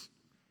redeem it.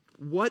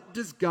 What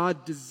does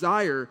God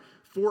desire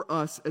for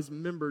us as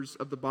members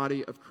of the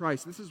body of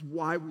Christ? This is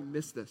why we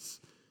miss this.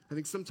 I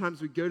think sometimes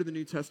we go to the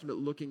New Testament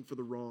looking for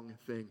the wrong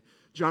thing.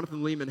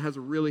 Jonathan Lehman has a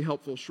really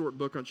helpful short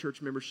book on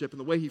church membership, and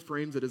the way he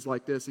frames it is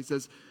like this. He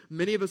says,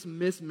 many of us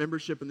miss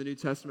membership in the New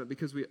Testament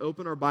because we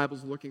open our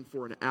Bibles looking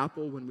for an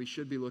apple when we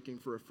should be looking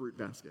for a fruit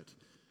basket.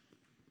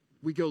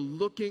 we go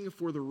looking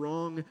for the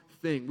wrong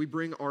thing. We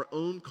bring our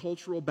own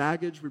cultural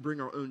baggage, we bring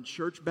our own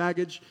church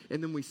baggage,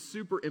 and then we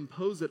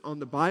superimpose it on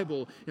the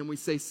Bible, and we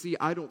say, see,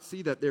 I don't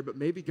see that there, but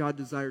maybe God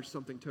desires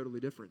something totally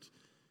different.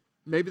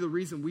 Maybe the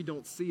reason we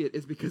don't see it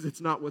is because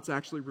it's not what's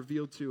actually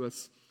revealed to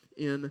us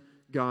in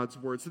God's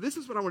Word. So this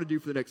is what I want to do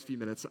for the next few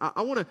minutes.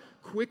 I want to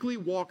quickly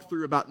walk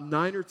through about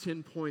 9 or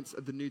 10 points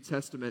of the New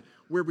Testament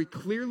where we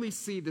clearly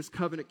see this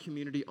covenant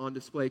community on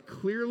display,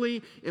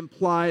 clearly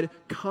implied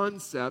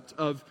concept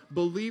of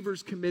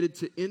believers committed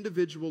to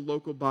individual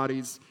local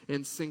bodies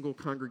and single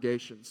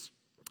congregations.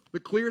 The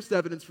clearest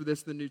evidence for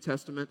this in the New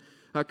Testament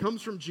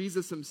comes from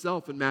Jesus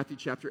himself in Matthew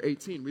chapter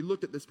 18. We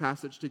looked at this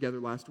passage together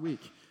last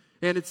week.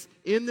 And it's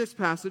in this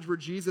passage where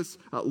Jesus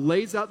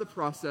lays out the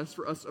process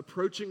for us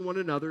approaching one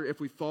another if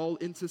we fall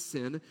into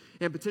sin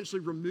and potentially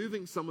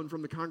removing someone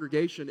from the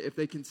congregation if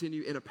they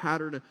continue in a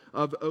pattern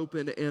of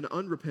open and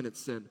unrepentant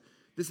sin.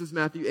 This is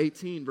Matthew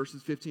 18,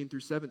 verses 15 through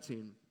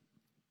 17.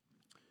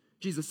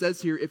 Jesus says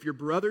here, if your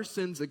brother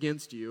sins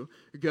against you,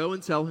 go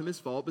and tell him his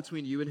fault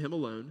between you and him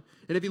alone.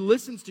 And if he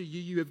listens to you,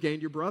 you have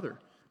gained your brother.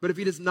 But if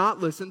he does not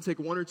listen, take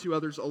 1 or 2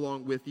 others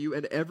along with you,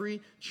 and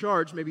every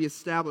charge may be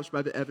established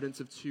by the evidence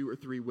of 2 or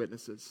 3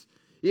 witnesses.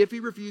 If he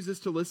refuses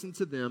to listen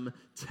to them,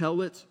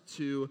 tell it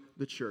to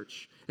the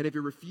church. And if he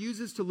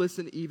refuses to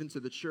listen even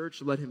to the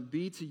church, let him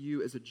be to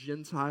you as a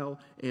Gentile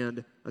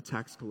and a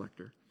tax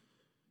collector.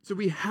 So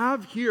we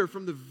have here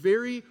from the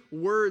very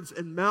words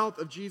and mouth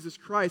of Jesus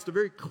Christ a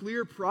very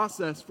clear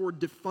process for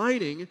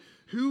defining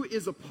who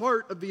is a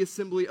part of the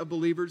assembly of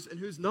believers and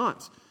who's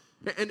not.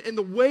 And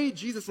the way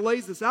Jesus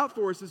lays this out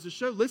for us is to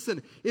show,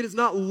 listen, it is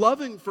not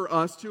loving for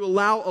us to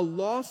allow a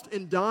lost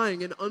and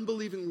dying and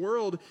unbelieving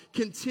world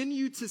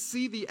continue to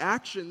see the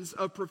actions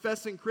of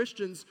professing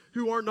Christians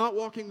who are not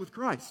walking with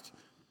Christ.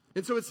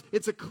 And so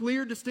it's a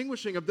clear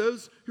distinguishing of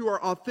those who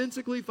are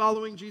authentically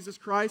following Jesus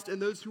Christ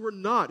and those who are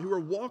not, who are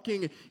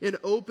walking in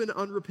open,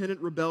 unrepentant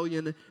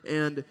rebellion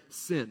and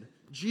sin.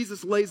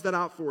 Jesus lays that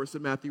out for us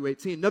in Matthew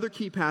 18. Another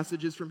key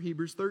passage is from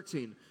Hebrews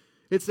 13.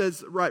 It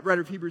says, writer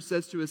of Hebrews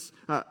says to us,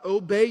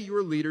 obey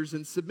your leaders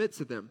and submit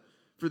to them,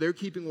 for they're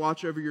keeping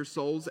watch over your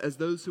souls as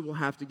those who will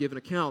have to give an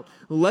account.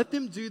 Let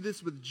them do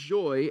this with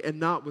joy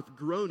and not with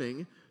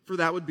groaning, for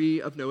that would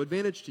be of no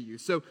advantage to you.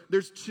 So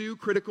there's 2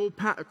 critical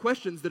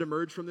questions that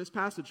emerge from this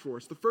passage for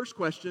us. The first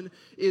question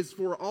is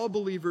for all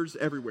believers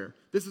everywhere.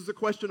 This is a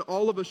question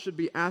all of us should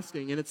be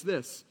asking, and it's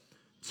this: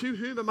 to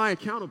whom am I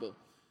accountable?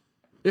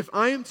 If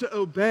I am to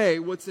obey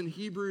what's in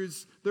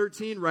Hebrews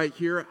 13 right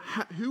here,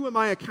 who am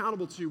I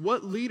accountable to?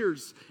 What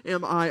leaders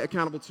am I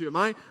accountable to? Am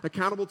I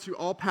accountable to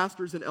all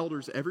pastors and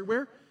elders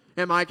everywhere?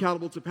 Am I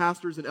accountable to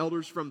pastors and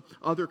elders from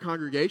other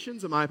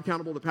congregations? Am I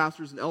accountable to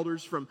pastors and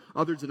elders from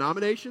other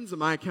denominations?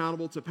 Am I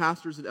accountable to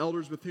pastors and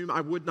elders with whom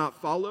I would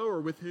not follow or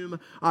with whom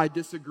I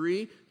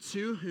disagree?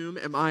 To whom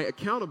am I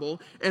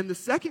accountable? And the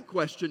second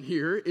question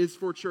here is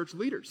for church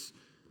leaders.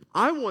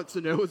 I want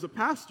to know as a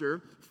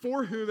pastor,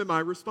 for whom am I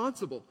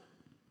responsible?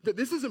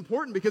 This is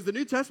important because the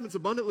New Testament's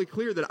abundantly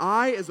clear that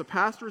I, as a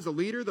pastor, as a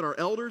leader, that our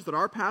elders, that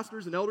our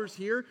pastors and elders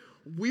here,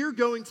 we're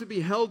going to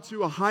be held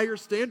to a higher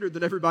standard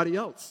than everybody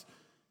else.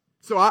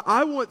 So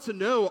I want to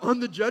know on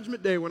the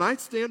judgment day when I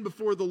stand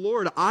before the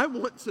Lord, I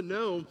want to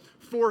know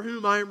for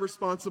whom I am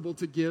responsible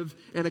to give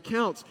an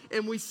account.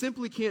 And we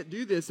simply can't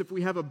do this if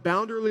we have a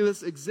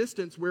boundaryless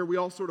existence where we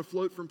all sort of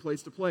float from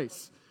place to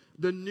place.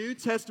 The New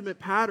Testament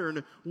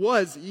pattern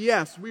was,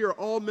 yes, we are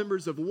all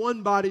members of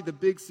one body, the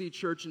Big C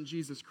Church in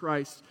Jesus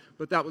Christ,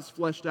 but that was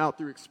fleshed out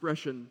through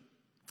expression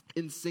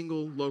in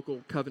single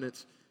local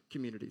covenant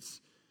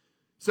communities.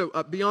 So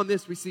beyond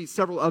this, we see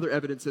several other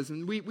evidences,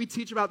 and we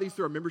teach about these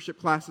through our membership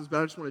classes,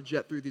 but I just want to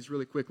jet through these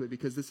really quickly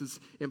because this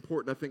is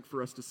important, I think,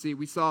 for us to see.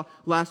 We saw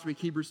last week,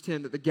 Hebrews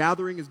 10, that the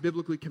gathering is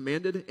biblically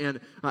commanded, and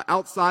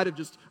outside of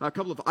just a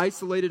couple of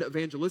isolated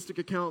evangelistic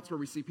accounts where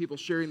we see people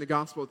sharing the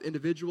gospel with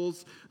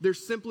individuals, there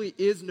simply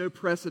is no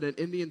precedent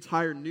in the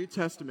entire New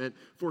Testament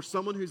for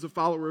someone who's a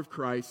follower of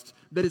Christ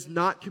that is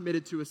not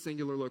committed to a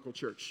singular local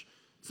church.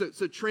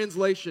 So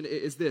translation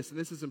is this, and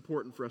this is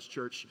important for us,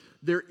 church.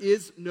 There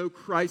is no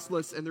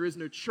Christless and there is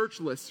no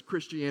churchless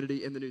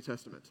Christianity in the New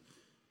Testament.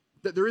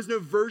 That there is no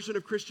version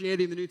of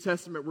Christianity in the New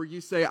Testament where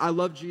you say, I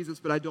love Jesus,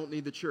 but I don't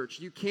need the church.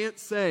 You can't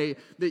say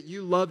that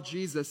you love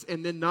Jesus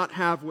and then not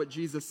have what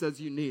Jesus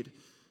says you need.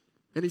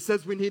 And he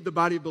says we need the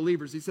body of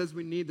believers. He says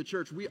we need the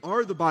church. We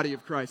are the body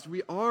of Christ.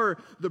 We are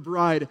the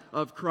bride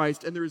of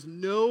Christ. And there is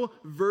no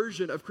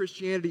version of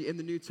Christianity in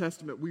the New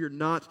Testament. We are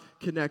not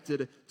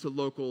connected to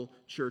local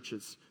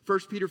churches. 1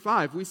 Peter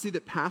 5, we see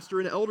that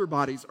pastor and elder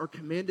bodies are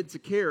commanded to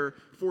care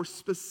for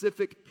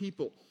specific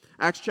people.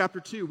 Acts chapter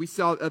 2, we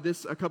saw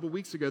this a couple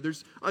weeks ago.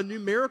 There's a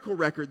numerical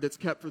record that's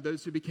kept for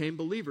those who became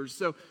believers.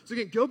 So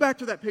again, go back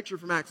to that picture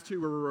from Acts 2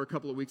 where we were a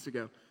couple of weeks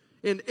ago.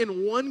 In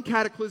one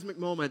cataclysmic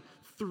moment,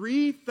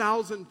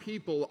 3,000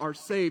 people are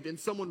saved, and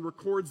someone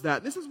records that.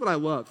 And this is what I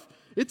love.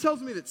 It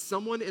tells me that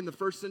someone in the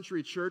first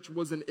century church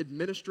was an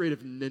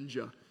administrative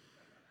ninja.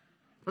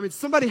 I mean,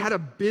 somebody had a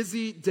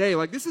busy day.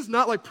 Like, this is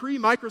not like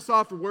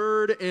pre-Microsoft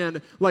Word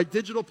and like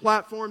digital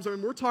platforms. I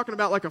mean, we're talking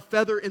about like a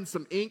feather and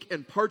some ink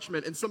and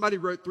parchment, and somebody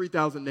wrote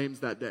 3,000 names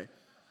that day.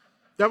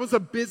 That was a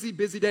busy,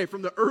 busy day.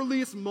 From the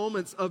earliest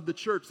moments of the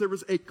church, there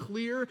was a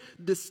clear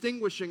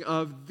distinguishing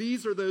of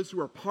these are those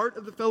who are part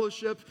of the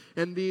fellowship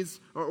and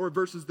these or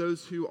versus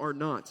those who are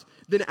not.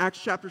 Then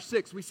Acts chapter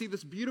 6, we see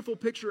this beautiful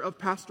picture of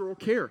pastoral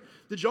care.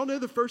 Did y'all know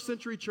the first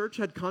century church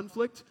had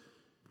conflict?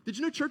 Did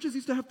you know churches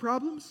used to have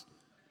problems?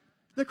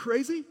 Isn't that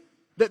crazy?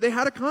 That they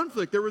had a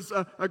conflict. There was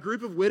a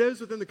group of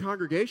widows within the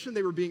congregation.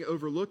 They were being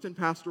overlooked in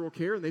pastoral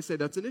care, and they say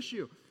that's an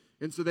issue.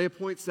 And so they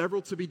appoint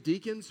several to be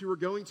deacons who are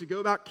going to go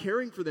about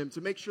caring for them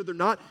to make sure they're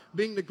not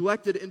being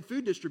neglected in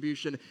food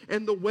distribution.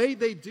 And the way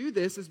they do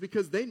this is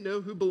because they know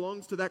who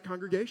belongs to that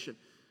congregation.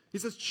 He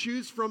says,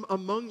 choose from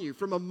among you,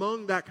 from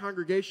among that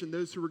congregation,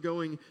 those who are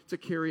going to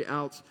carry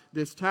out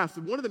this task.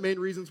 And one of the main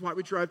reasons why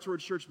we drive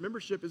towards church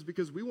membership is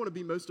because we want to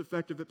be most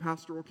effective at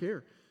pastoral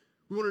care.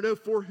 We want to know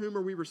for whom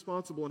are we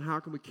responsible and how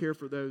can we care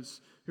for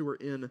those who are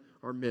in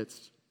our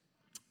midst.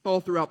 All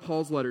throughout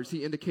Paul's letters,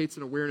 he indicates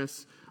an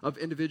awareness of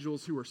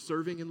individuals who are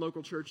serving in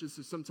local churches.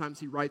 So sometimes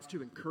he writes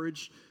to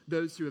encourage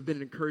those who have been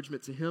an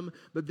encouragement to him.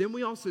 But then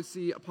we also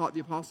see the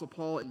Apostle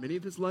Paul in many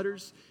of his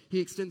letters, he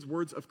extends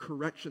words of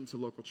correction to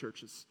local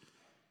churches.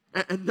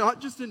 And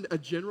not just in a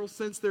general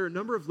sense. There are a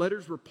number of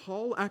letters where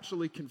Paul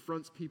actually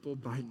confronts people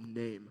by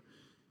name.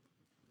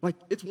 Like,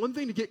 it's one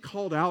thing to get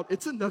called out.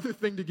 It's another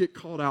thing to get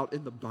called out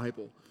in the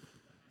Bible.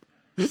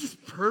 This is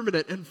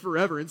permanent and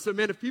forever. And so,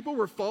 man, if people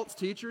were false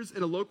teachers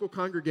in a local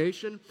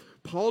congregation,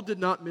 Paul did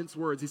not mince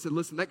words. He said,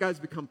 listen, that guy's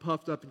become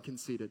puffed up and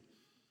conceited,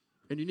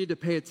 and you need to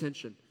pay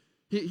attention.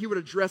 He would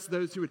address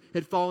those who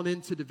had fallen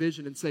into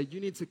division and say, you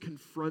need to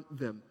confront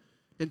them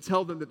and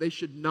tell them that they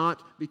should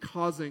not be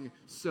causing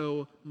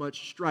so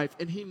much strife.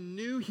 And he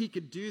knew he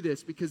could do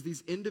this because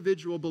these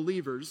individual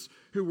believers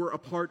who were a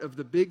part of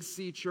the Big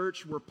C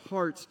church were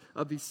part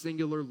of these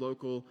singular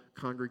local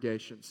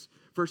congregations.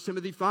 1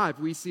 Timothy 5,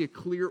 we see a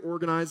clear,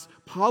 organized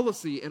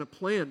policy and a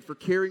plan for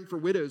caring for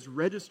widows,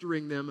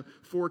 registering them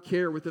for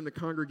care within the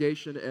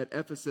congregation at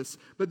Ephesus.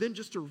 But then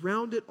just to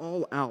round it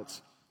all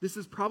out, this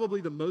is probably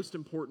the most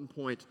important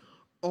point.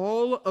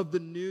 All of the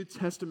New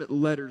Testament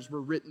letters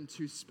were written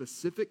to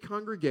specific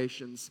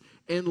congregations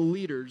and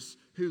leaders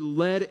who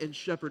led and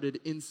shepherded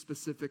in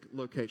specific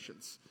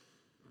locations.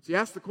 So you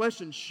ask the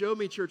question, show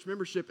me church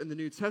membership in the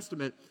New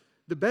Testament.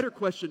 The better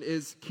question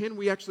is, can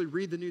we actually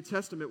read the New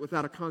Testament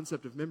without a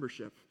concept of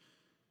membership?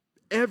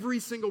 Every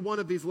single one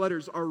of these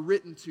letters are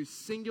written to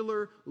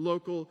singular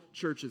local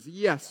churches.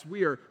 Yes,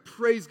 we are,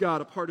 praise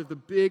God, a part of the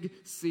Big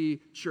C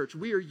church.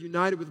 We are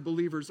united with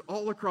believers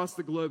all across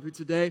the globe who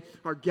today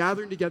are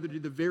gathering together to do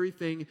the very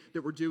thing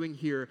that we're doing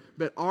here.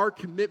 But our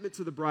commitment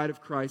to the bride of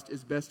Christ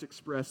is best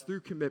expressed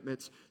through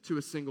commitment to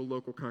a single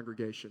local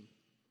congregation.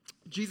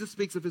 Jesus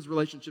speaks of his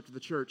relationship to the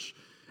church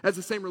as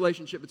the same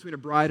relationship between a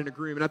bride and a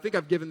groom. And I think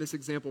I've given this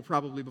example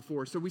probably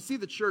before. So we see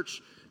the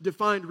church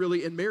defined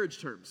really in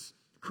marriage terms.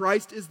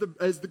 Christ is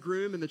the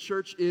groom and the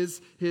church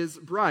is his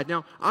bride.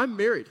 Now, I'm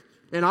married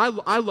and I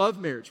love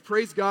marriage.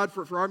 Praise God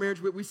for our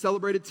marriage. We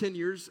celebrated 10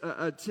 years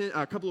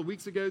a couple of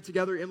weeks ago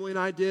together, Emily and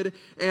I did.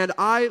 And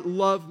I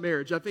love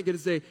marriage. I think it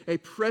is a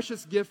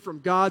precious gift from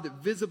God that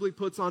visibly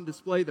puts on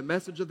display the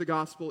message of the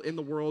gospel in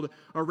the world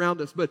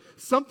around us. But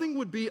something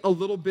would be a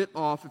little bit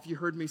off if you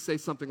heard me say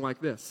something like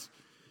this.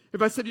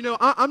 If I said,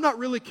 I'm not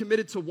really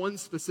committed to one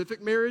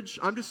specific marriage.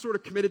 I'm just sort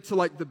of committed to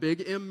like the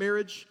big M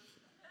marriage.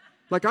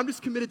 Like I'm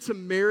just committed to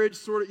marriage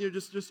sort of,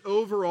 just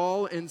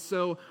overall. And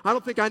so I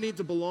don't think I need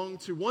to belong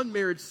to one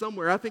marriage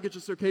somewhere. I think it's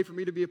just okay for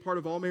me to be a part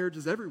of all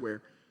marriages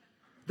everywhere.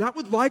 That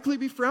would likely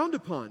be frowned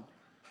upon.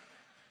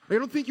 I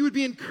don't think you would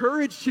be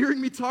encouraged hearing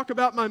me talk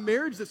about my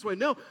marriage this way.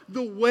 No,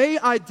 the way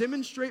I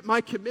demonstrate my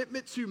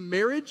commitment to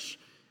marriage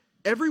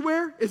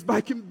everywhere is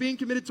by being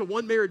committed to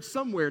one marriage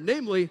somewhere,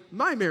 namely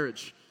my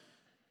marriage.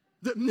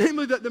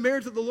 Namely, the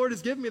marriage that the Lord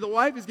has given me, the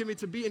wife has given me,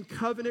 to be in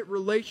covenant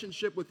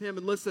relationship with him.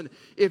 And listen,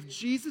 if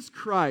Jesus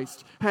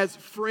Christ has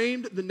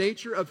framed the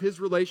nature of his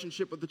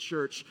relationship with the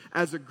church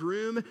as a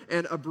groom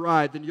and a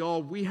bride, then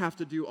y'all, we have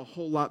to do a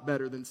whole lot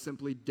better than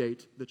simply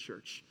date the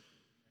church.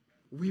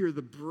 We are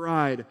the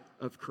bride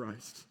of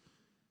Christ.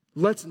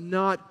 Let's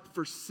not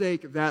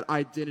forsake that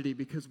identity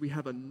because we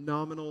have a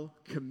nominal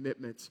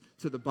commitment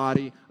to the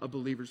body of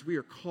believers. We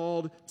are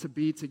called to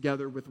be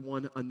together with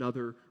one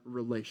another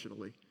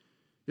relationally.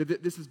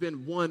 This has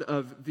been one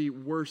of the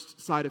worst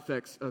side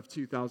effects of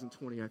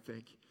 2020, I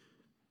think,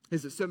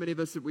 is that so many of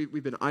us,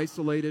 we've been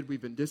isolated,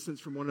 we've been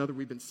distanced from one another,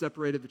 we've been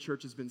separated, the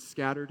church has been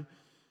scattered,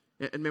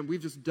 and man,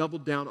 we've just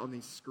doubled down on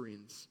these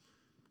screens.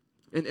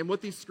 And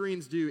what these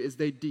screens do is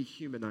they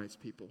dehumanize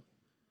people.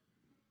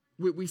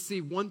 We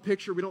see one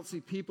picture, we don't see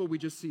people, we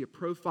just see a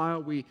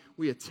profile, we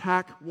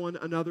attack one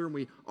another, and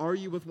we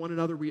argue with one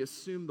another, we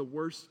assume the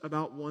worst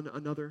about one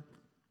another.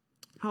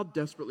 How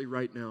desperately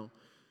right now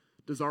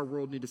does our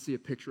world need to see a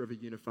picture of a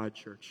unified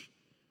church?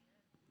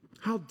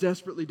 How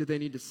desperately do they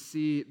need to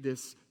see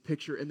this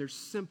picture? And there's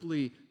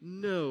simply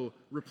no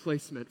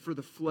replacement for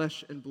the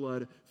flesh and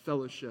blood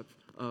fellowship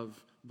of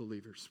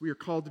believers. We are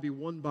called to be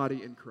one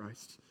body in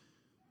Christ.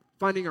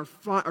 Finding our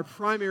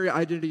primary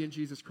identity in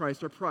Jesus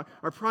Christ.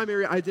 Our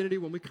primary identity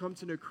when we come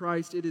to know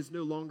Christ, it is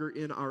no longer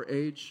in our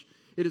age.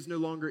 It is no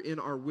longer in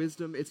our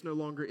wisdom. It's no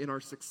longer in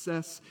our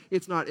success.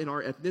 It's not in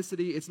our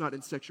ethnicity. It's not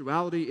in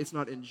sexuality. It's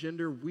not in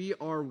gender. We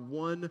are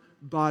one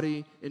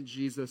body in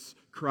Jesus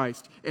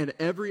Christ. And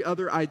every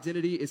other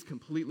identity is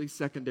completely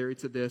secondary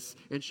to this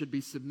and should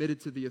be submitted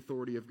to the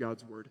authority of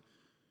God's word.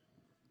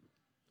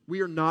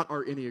 We are not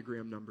our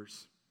Enneagram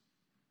numbers,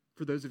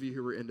 for those of you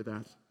who are into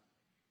that.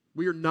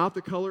 We are not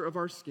the color of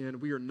our skin.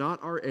 We are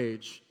not our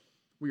age.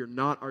 We are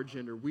not our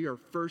gender. We are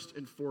first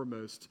and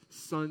foremost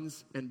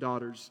sons and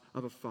daughters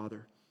of a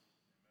Father.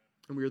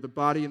 And we are the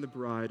body and the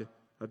bride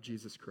of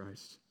Jesus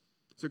Christ.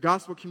 So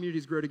gospel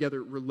communities grow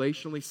together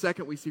relationally.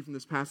 Second, we see from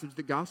this passage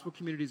that gospel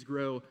communities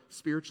grow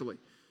spiritually.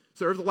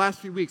 So over the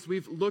last few weeks,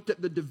 we've looked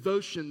at the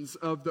devotions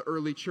of the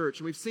early church,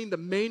 and we've seen the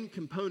main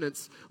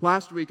components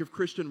last week of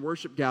Christian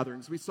worship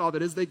gatherings. We saw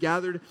that as they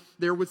gathered,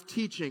 there was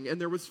teaching,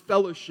 and there was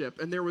fellowship,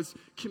 and there was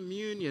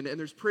communion, and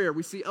there's prayer.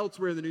 We see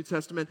elsewhere in the New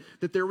Testament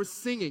that there was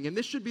singing, and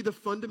this should be the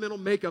fundamental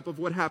makeup of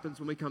what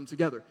happens when we come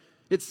together.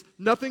 It's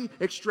nothing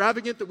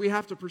extravagant that we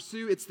have to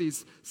pursue. It's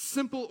these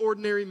simple,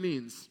 ordinary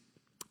means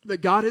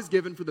that God has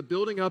given for the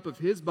building up of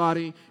His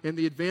body and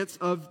the advance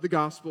of the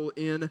gospel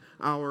in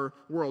our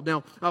world.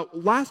 Now,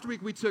 last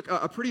week we took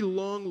a pretty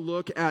long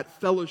look at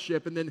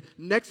fellowship, and then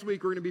next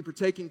week we're going to be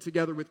partaking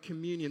together with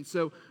communion.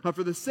 So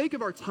for the sake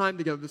of our time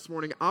together this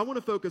morning, I want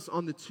to focus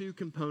on the two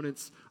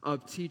components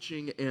of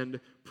teaching and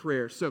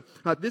prayer. So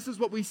this is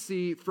what we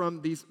see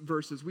from these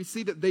verses. We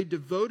see that they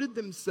devoted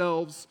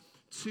themselves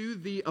to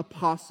the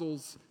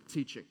apostles'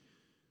 teaching.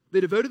 They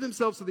devoted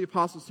themselves to the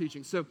apostles'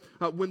 teaching. So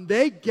when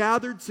they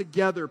gathered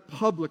together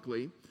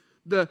publicly,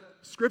 the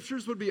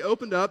scriptures would be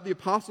opened up. The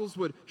apostles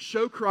would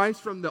show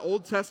Christ from the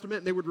Old Testament,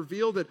 and they would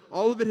reveal that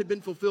all of it had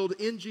been fulfilled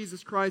in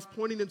Jesus Christ,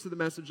 pointing them to the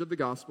message of the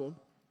gospel.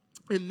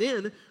 And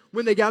then,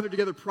 when they gathered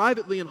together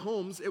privately in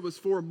homes, it was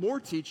for more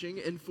teaching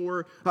and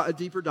for a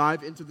deeper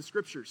dive into the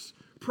scriptures.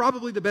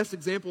 Probably the best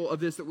example of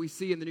this that we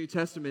see in the New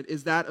Testament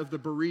is that of the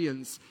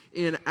Bereans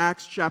in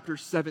Acts chapter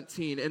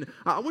 17. And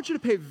I want you to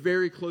pay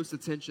very close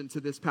attention to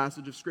this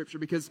passage of Scripture,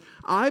 because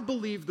I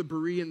believe the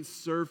Bereans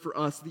serve for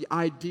us the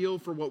ideal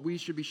for what we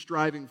should be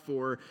striving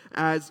for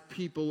as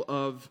people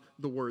of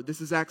the Word.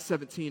 This is Acts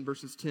 17,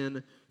 verses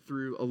 10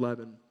 through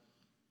 11.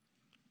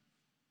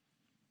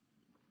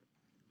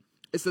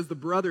 It says, the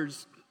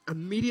brothers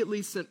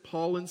immediately sent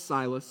Paul and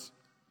Silas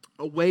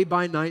away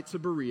by night to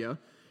Berea,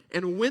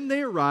 and when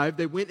they arrived,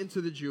 they went into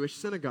the Jewish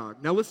synagogue.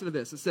 Now listen to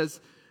this. It says,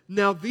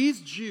 now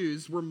these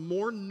Jews were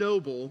more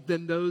noble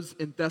than those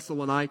in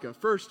Thessalonica.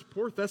 First,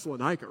 poor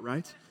Thessalonica,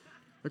 right?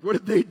 Like, what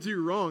did they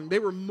do wrong? They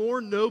were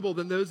more noble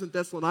than those in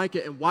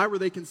Thessalonica, and why were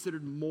they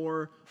considered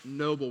more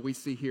noble? We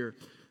see here,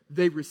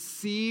 they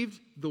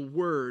received the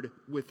word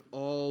with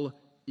all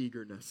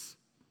eagerness.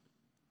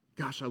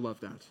 Gosh, I love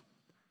that.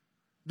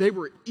 They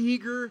were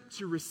eager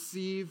to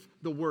receive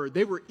the word.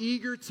 They were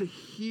eager to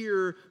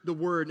hear the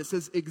word. And it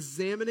says,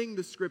 examining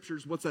the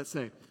scriptures, what's that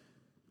say?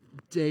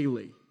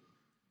 Daily.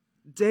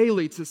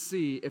 Daily to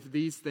see if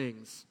these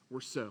things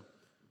were so.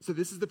 So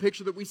this is the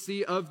picture that we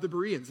see of the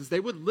Bereans, as they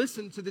would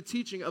listen to the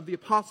teaching of the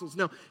apostles.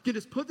 Now, again,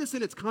 just put this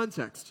in its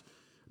context.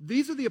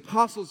 These are the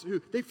apostles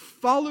who, they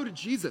followed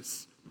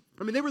Jesus.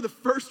 I mean, they were the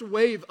first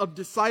wave of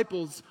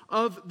disciples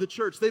of the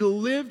church. They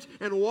lived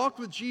and walked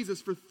with Jesus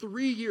for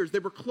 3 years. They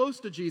were close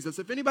to Jesus.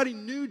 If anybody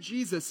knew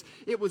Jesus,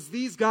 it was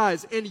these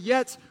guys. And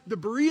yet, the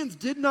Bereans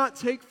did not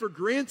take for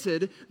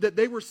granted that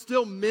they were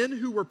still men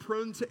who were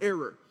prone to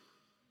error.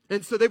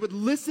 And so they would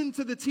listen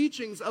to the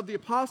teachings of the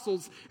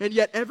apostles, and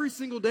yet every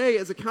single day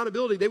as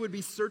accountability, they would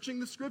be searching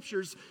the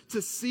scriptures to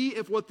see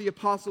if what the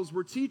apostles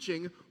were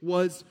teaching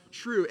was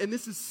true. And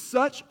this is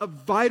such a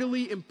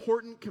vitally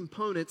important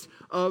component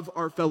of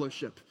our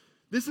fellowship.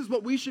 This is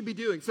what we should be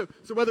doing. So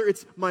whether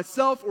it's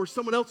myself or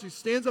someone else who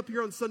stands up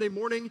here on Sunday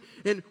morning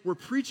and we're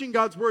preaching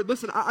God's word,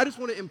 listen, I just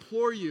want to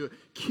implore you,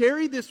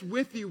 carry this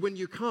with you when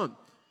you come.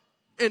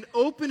 And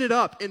open it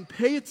up and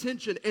pay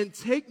attention and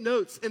take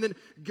notes and then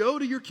go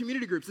to your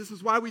community groups. This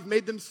is why we've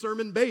made them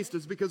sermon-based,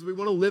 is because we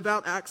want to live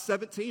out Acts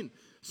 17.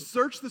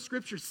 Search the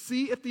scriptures,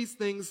 see if these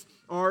things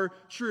are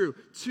true.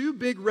 2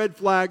 big red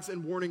flags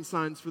and warning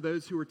signs for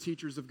those who are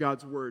teachers of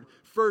God's word.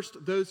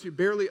 First, those who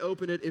barely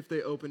open it, if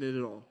they open it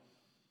at all.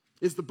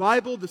 Is the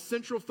Bible the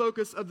central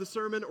focus of the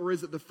sermon, or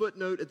is it the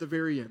footnote at the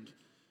very end?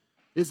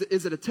 Is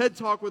it a TED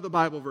Talk with a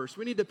Bible verse?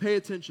 We need to pay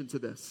attention to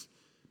this,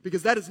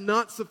 because that is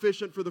not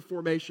sufficient for the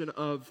formation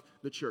of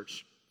the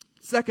church.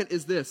 Second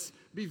is this: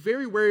 be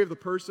very wary of the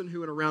person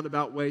who in a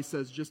roundabout way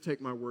says, just take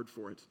my word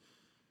for it.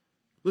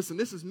 Listen,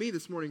 this is me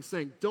this morning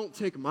saying, don't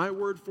take my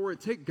word for it,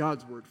 take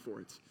God's word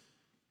for it.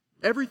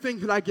 Everything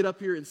that I get up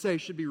here and say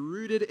should be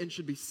rooted and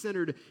should be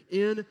centered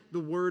in the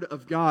Word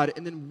of God.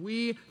 And then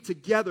we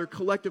together,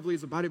 collectively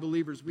as a body of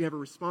believers, we have a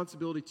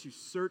responsibility to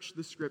search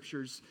the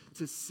Scriptures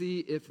to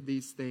see if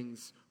these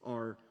things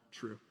are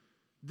true.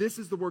 This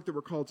is the work that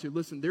we're called to.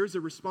 Listen, there's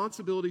a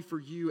responsibility for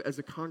you as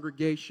a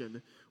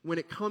congregation when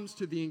it comes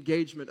to the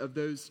engagement of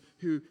those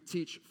who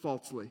teach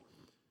falsely.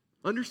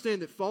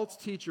 Understand that false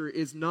teacher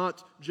is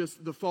not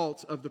just the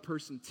fault of the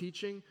person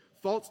teaching.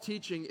 False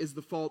teaching is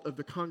the fault of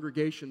the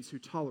congregations who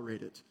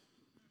tolerate it.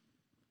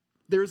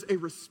 There's a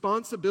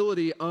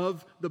responsibility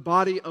of the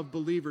body of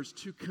believers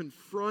to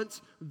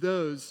confront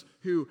those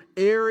who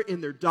err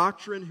in their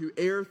doctrine, who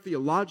err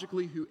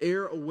theologically, who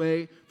err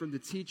away from the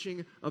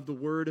teaching of the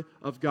Word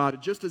of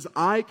God. Just as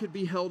I could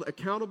be held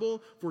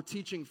accountable for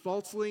teaching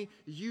falsely,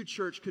 you,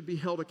 church, could be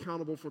held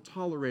accountable for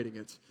tolerating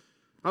it.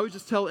 I would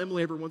just tell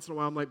Emily every once in a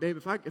while, I'm like, babe,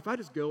 if I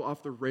just go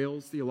off the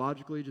rails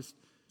theologically, just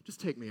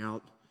take me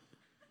out.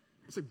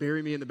 It's like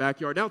bury me in the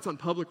backyard. Now it's on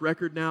public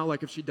record now.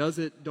 Like if she does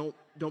it, don't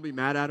be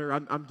mad at her.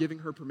 I'm giving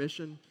her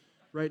permission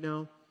right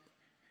now.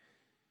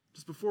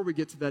 Just before we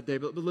get to that day,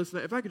 but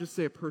listen, if I could just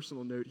say a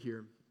personal note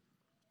here.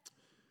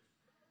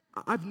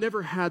 I've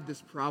never had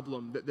this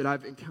problem that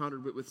I've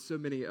encountered with so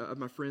many of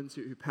my friends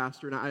who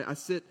pastor.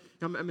 And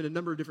I'm in a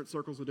number of different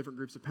circles with different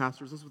groups of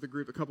pastors. This was with a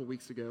group a couple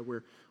weeks ago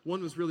where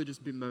one was really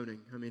just bemoaning.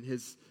 I mean,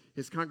 his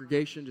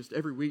congregation just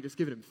every week just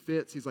giving him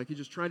fits. He's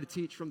just trying to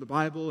teach from the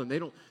Bible, and they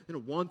don't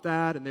want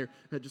that, and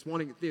they're just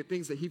wanting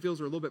things that he feels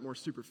are a little bit more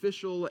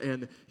superficial,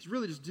 and he's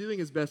really just doing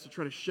his best to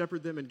try to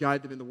shepherd them and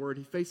guide them in the Word.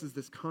 He faces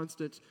this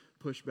constant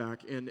pushback.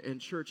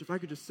 And church, if I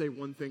could just say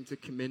one thing to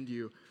commend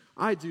you,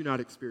 I do not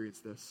experience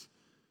this.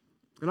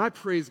 And I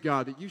praise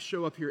God that you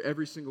show up here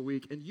every single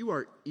week and you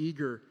are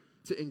eager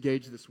to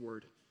engage this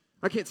Word.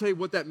 I can't tell you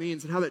what that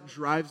means and how that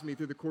drives me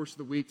through the course of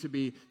the week to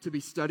be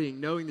studying,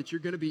 knowing that you're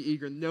going to be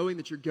eager, knowing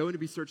that you're going to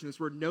be searching this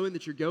Word, knowing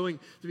that you're going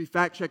to be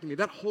fact-checking me.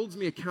 That holds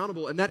me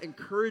accountable and that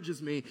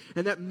encourages me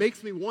and that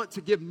makes me want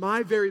to give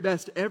my very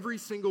best every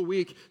single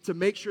week to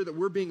make sure that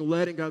we're being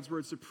led in God's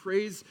Word. So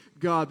praise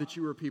God that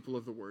you are a people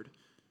of the Word.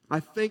 I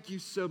thank you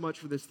so much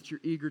for this, that you're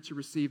eager to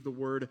receive the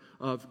Word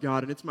of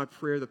God. And it's my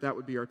prayer that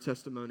would be our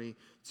testimony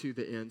to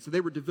the end. So they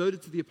were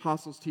devoted to the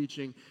apostles'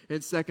 teaching.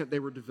 And second, they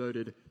were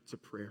devoted to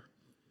prayer.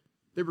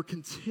 They were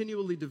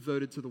continually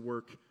devoted to the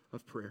work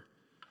of prayer.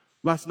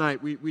 Last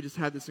night, we just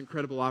had this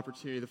incredible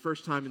opportunity. The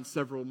first time in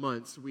several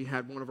months, we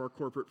had one of our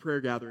corporate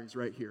prayer gatherings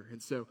right here. And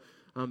so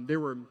there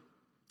were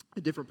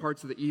at different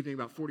parts of the evening,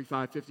 about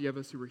 45, 50 of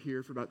us who were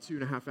here for about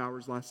 2.5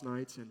 hours last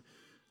night. And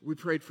we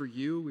prayed for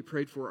you. We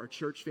prayed for our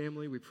church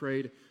family. We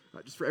prayed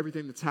just for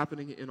everything that's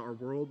happening in our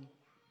world.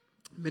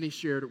 Many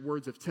shared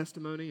words of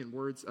testimony and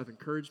words of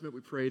encouragement.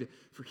 We prayed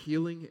for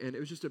healing, and it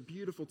was just a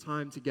beautiful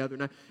time together.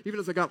 And even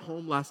as I got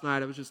home last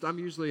night, I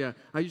usually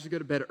go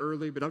to bed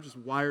early, but I was just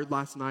wired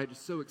last night,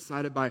 just so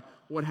excited by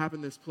what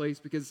happened in this place,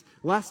 because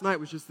last night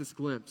was just this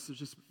glimpse. There's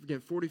just, again,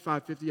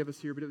 45, 50 of us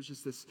here, but it was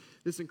just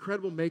this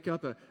incredible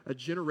makeup, a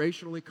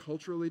generationally,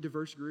 culturally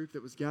diverse group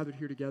that was gathered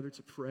here together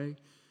to pray.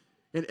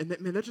 And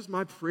man, that's just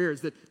my prayer,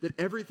 is that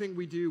everything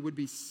we do would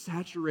be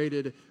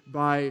saturated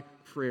by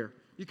prayer.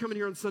 You come in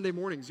here on Sunday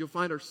mornings, you'll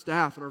find our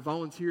staff and our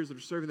volunteers that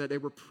are serving that day.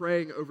 We're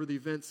praying over the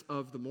events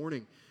of the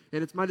morning.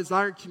 And it's my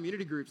desire in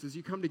community groups, as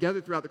you come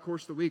together throughout the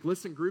course of the week,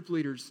 listen, group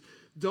leaders,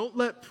 don't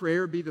let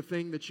prayer be the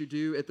thing that you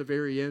do at the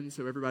very end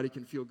so everybody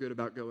can feel good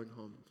about going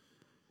home.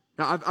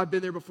 Now, I've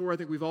been there before. I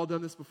think we've all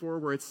done this before,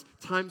 where it's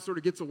time sort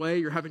of gets away.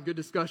 You're having good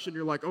discussion.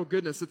 You're like, oh,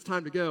 goodness, it's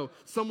time to go.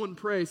 Someone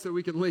pray so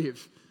we can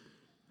leave.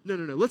 No.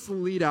 Let's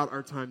lead out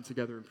our time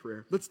together in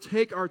prayer. Let's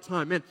take our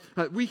time. Man,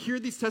 we hear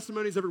these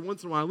testimonies every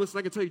once in a while. Listen,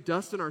 I can tell you,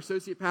 Dustin, our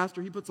associate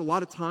pastor, he puts a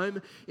lot of time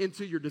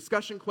into your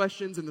discussion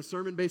questions and the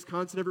sermon-based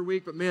content every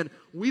week. But man,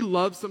 we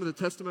love some of the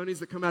testimonies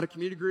that come out of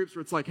community groups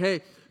where it's like,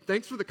 hey,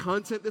 thanks for the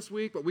content this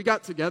week, but we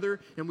got together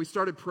and we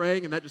started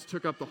praying and that just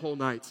took up the whole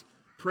night.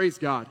 Praise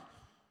God.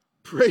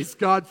 Praise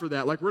God for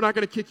that. Like, we're not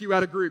going to kick you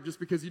out of group just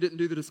because you didn't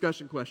do the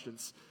discussion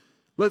questions.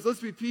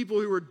 Let's be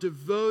people who are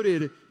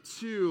devoted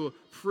to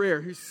prayer,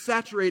 who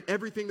saturate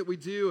everything that we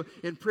do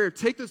in prayer.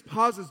 Take those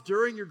pauses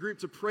during your group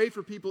to pray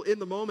for people in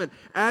the moment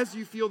as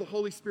you feel the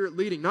Holy Spirit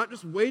leading, not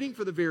just waiting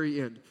for the very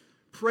end.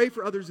 Pray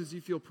for others as you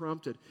feel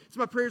prompted. It's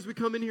my prayer as we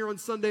come in here on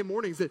Sunday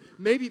mornings that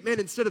maybe, man,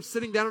 instead of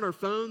sitting down on our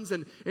phones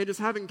and just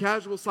having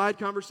casual side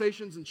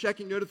conversations and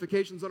checking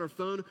notifications on our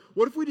phone,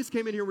 what if we just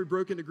came in here and we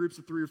broke into groups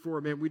of 3 or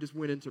 4, man, we just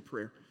went into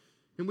prayer.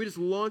 And we just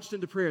launched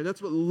into prayer. And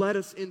that's what led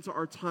us into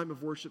our time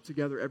of worship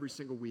together every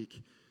single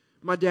week.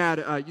 My dad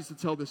used to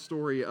tell this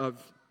story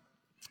of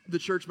the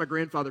church my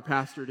grandfather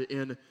pastored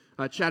in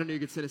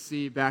Chattanooga,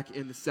 Tennessee, back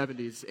in the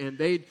 70s. And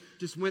they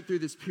just went through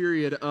this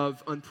period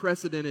of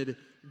unprecedented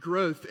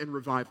growth and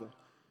revival.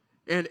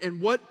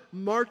 And what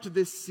marked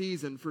this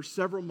season for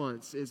several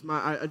months is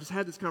I just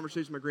had this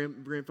conversation with my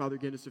grandfather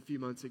again just a few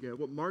months ago.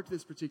 What marked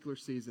this particular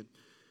season,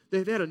 they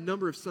had a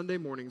number of Sunday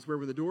mornings where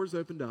when the doors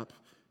opened up,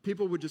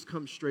 people would just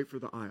come straight for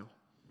the aisle.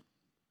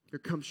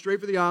 They'd come straight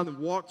for the aisle and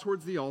walk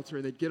towards the altar,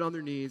 and they'd get on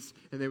their knees,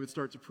 and they would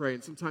start to pray.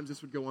 And sometimes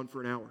this would go on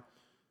for an hour.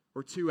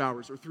 or 2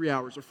 hours, or 3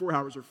 hours, or 4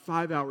 hours, or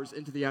 5 hours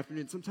into the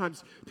afternoon.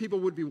 Sometimes people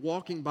would be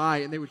walking by,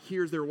 and they would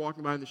hear as they were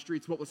walking by in the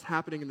streets what was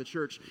happening in the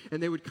church,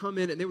 and they would come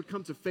in, and they would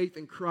come to faith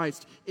in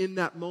Christ in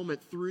that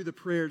moment through the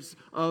prayers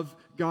of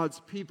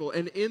God's people.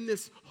 And in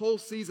this whole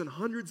season,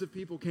 hundreds of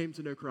people came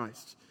to know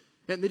Christ.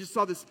 And they just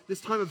saw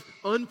this time of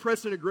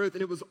unprecedented growth,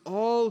 and it was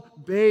all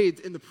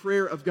bathed in the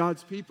prayer of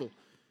God's people.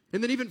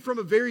 And then even from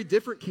a very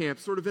different camp,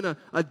 sort of in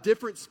a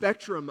different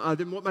spectrum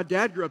than what my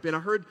dad grew up in. I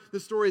heard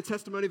the story, a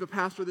testimony of a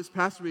pastor this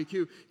past week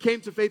who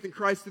came to faith in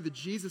Christ through the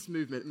Jesus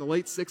movement in the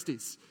late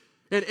 60s.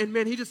 And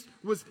man, he just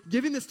was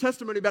giving this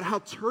testimony about how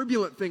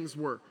turbulent things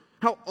were,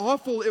 how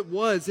awful it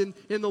was in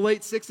the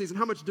late 60s, and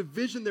how much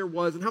division there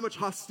was, and how much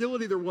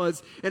hostility there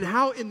was, and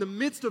how in the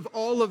midst of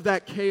all of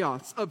that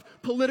chaos, of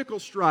political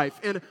strife,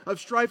 and of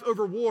strife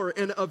over war,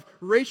 and of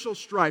racial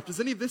strife. Does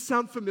any of this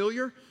sound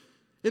familiar?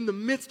 In the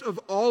midst of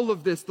all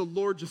of this, the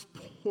Lord just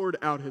poured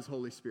out His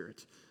Holy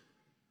Spirit.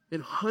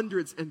 And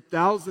hundreds and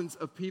thousands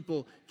of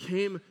people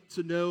came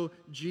to know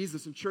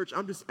Jesus. And church,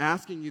 I'm just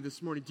asking you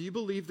this morning, do you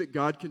believe that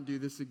God can do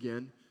this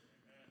again?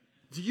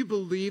 Do you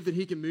believe that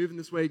He can move in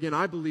this way again?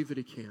 I believe that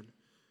He can.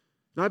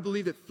 And I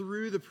believe that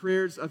through the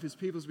prayers of His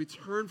people, as we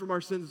turn from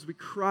our sins, as we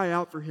cry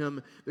out for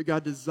Him, that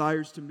God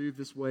desires to move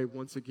this way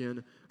once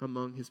again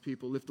among His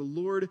people. If the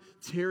Lord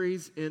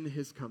tarries in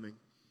His coming,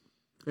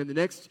 and the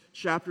next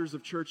chapters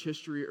of church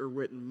history are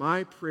written,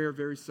 my prayer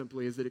very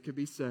simply is that it could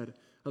be said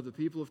of the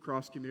people of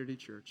Cross Community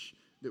Church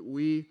that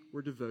we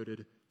were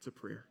devoted to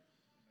prayer.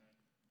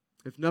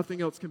 If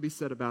nothing else can be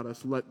said about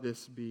us, let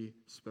this be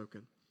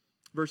spoken.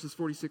 Verses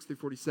 46 through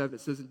 47, it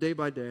says, and day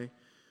by day,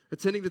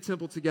 attending the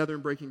temple together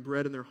and breaking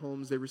bread in their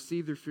homes, they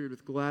received their food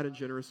with glad and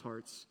generous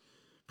hearts,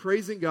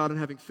 praising God and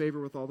having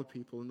favor with all the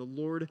people. And the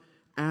Lord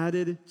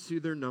added to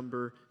their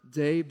number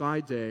day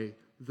by day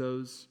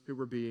those who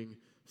were being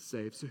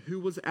saved. So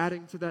who was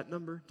adding to that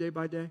number day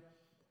by day?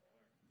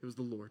 It was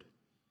the Lord.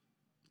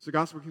 So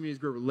gospel communities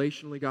grow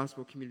relationally,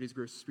 gospel communities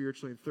grow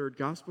spiritually, and third,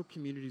 gospel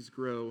communities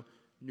grow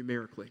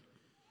numerically.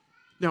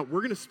 Now, we're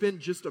going to spend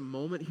just a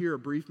moment here, a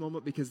brief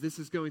moment, because this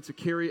is going to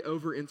carry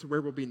over into where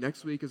we'll be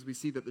next week as we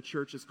see that the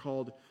church is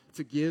called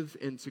to give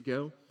and to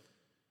go.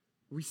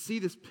 We see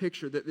this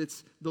picture that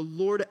it's the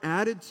Lord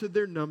added to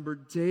their number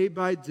day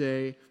by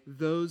day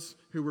those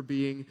who were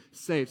being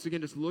saved. So again,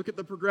 just look at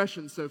the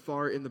progression so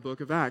far in the book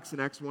of Acts. In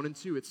Acts 1 and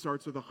 2, it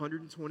starts with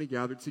 120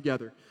 gathered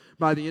together.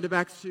 By the end of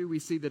Acts 2, we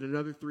see that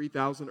another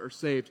 3,000 are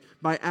saved.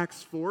 By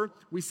Acts 4,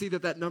 we see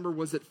that number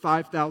was at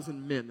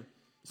 5,000 men.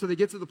 So they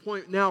get to the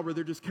point now where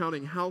they're just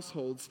counting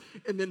households.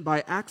 And then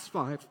by Acts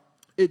 5,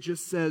 it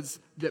just says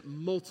that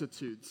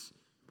multitudes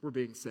were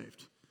being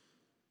saved.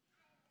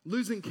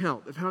 Losing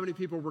count of how many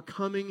people were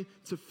coming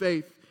to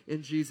faith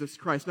in Jesus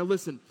Christ. Now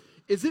listen,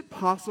 is it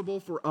possible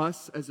for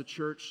us as a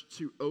church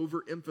to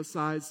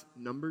overemphasize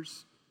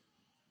numbers?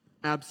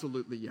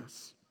 Absolutely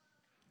yes.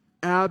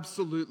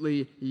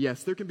 Absolutely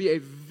yes. There can be a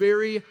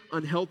very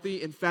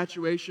unhealthy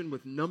infatuation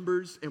with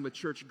numbers and with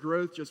church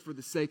growth just for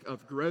the sake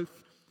of growth.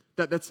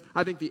 That's,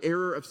 I think, the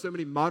error of so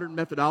many modern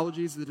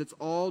methodologies, that it's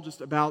all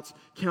just about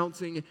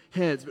counting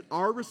heads. But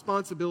our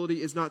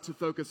responsibility is not to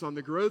focus on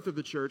the growth of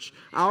the church.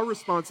 Our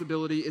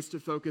responsibility is to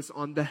focus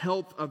on the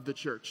health of the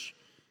church.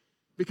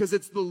 Because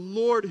it's the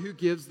Lord who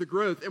gives the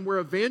growth. And where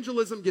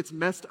evangelism gets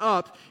messed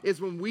up is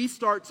when we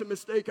start to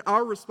mistake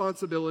our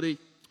responsibility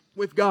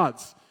with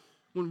God's.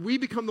 When we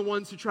become the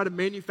ones who try to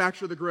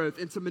manufacture the growth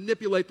and to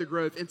manipulate the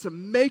growth and to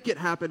make it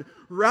happen,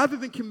 rather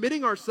than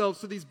committing ourselves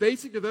to these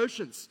basic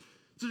devotions,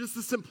 to just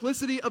the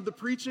simplicity of the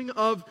preaching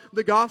of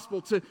the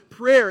gospel, to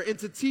prayer and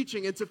to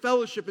teaching and to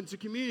fellowship and to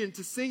communion and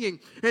to singing,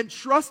 and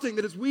trusting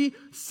that as we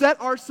set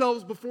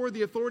ourselves before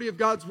the authority of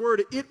God's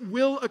word, it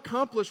will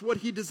accomplish what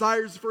He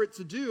desires for it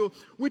to do,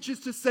 which is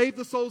to save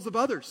the souls of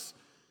others.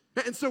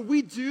 And so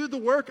we do the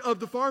work of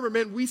the farmer,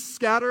 man. We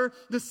scatter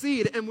the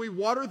seed and we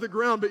water the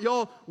ground, but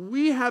y'all,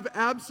 we have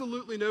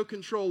absolutely no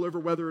control over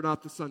whether or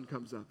not the sun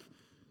comes up.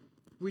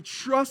 We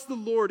trust the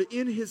Lord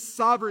in His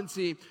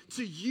sovereignty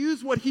to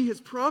use what He has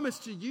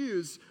promised to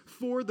use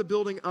for the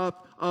building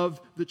up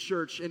of the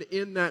church. And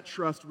in that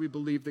trust, we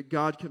believe that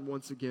God can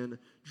once again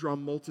draw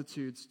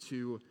multitudes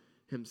to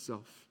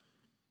Himself.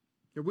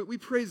 We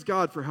praise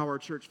God for how our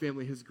church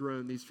family has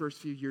grown these first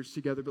few years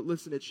together. But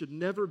listen, it should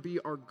never be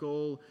our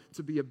goal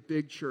to be a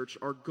big church.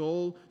 Our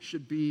goal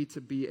should be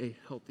to be a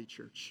healthy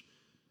church.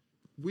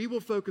 We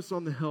will focus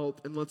on the health,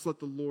 and let's let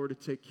the Lord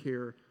take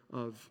care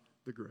of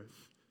the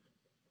growth.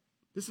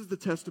 This is the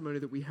testimony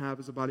that we have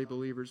as a body of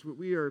believers.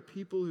 We are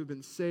people who've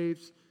been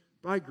saved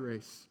by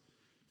grace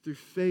through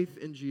faith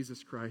in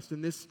Jesus Christ.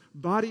 And this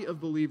body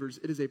of believers,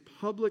 it is a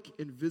public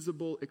and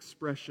visible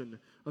expression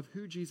of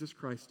who Jesus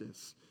Christ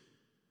is.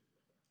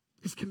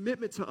 His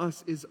commitment to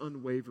us is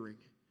unwavering.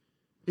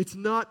 It's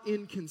not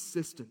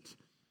inconsistent.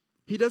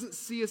 He doesn't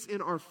see us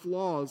in our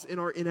flaws, in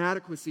our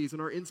inadequacies, in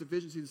our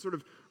insufficiencies, and sort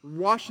of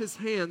wash His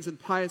hands in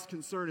pious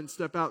concern and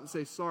step out and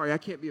say, sorry, I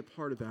can't be a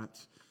part of that.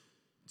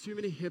 Too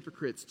many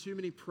hypocrites, too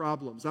many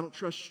problems. I don't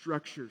trust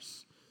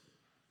structures.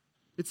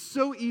 It's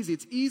so easy.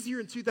 It's easier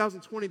in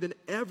 2020 than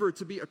ever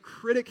to be a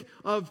critic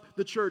of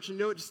the church and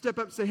to step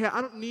up and say, hey,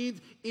 I don't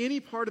need any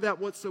part of that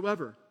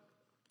whatsoever.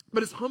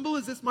 But as humble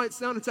as this might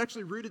sound, it's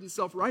actually rooted in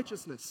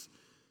self-righteousness.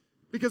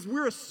 Because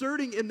we're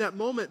asserting in that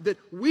moment that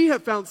we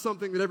have found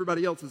something that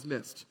everybody else has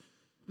missed.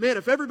 Man,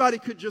 if everybody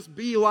could just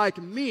be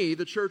like me,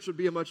 the church would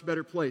be a much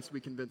better place, we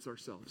convince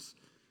ourselves.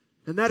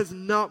 And that is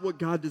not what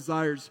God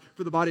desires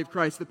for the body of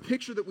Christ. The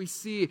picture that we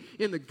see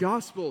in the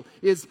gospel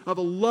is of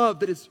a love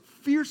that is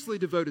fiercely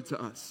devoted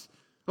to us,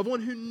 of one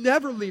who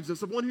never leaves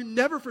us, of one who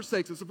never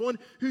forsakes us, of one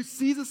who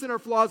sees us in our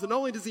flaws, and not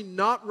only does he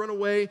not run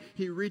away,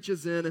 he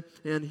reaches in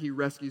and he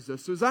rescues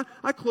us. So as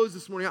I close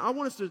this morning, I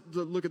want us to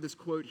look at this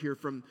quote here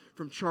from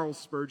Charles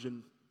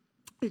Spurgeon.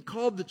 He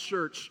called the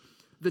church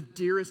the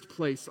dearest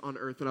place on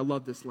earth, and I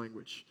love this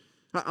language.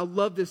 I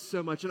love this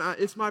so much, and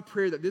it's my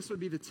prayer that this would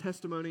be the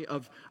testimony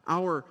of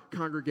our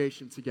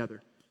congregation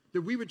together,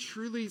 that we would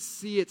truly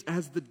see it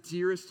as the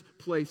dearest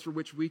place for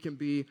which we can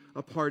be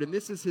a part. And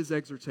this is his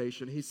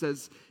exhortation. He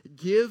says,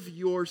 give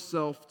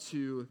yourself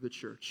to the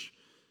church.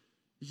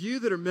 You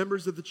that are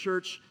members of the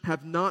church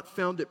have not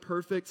found it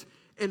perfect,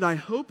 and I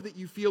hope that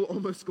you feel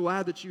almost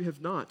glad that you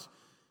have not.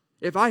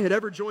 If I had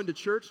ever joined a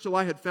church till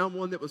I had found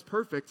one that was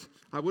perfect,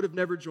 I would have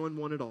never joined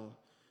one at all.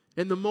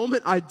 And the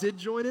moment I did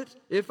join it,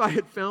 if I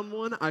had found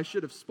one, I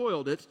should have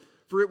spoiled it,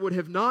 for it would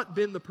have not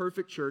been the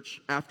perfect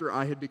church after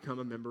I had become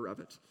a member of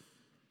it.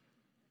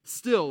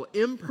 Still,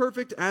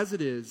 imperfect as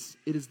it is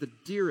the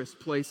dearest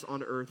place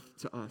on earth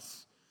to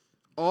us.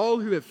 All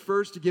who have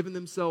first given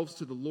themselves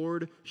to the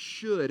Lord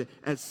should,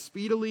 as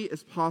speedily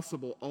as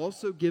possible,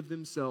 also give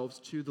themselves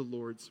to the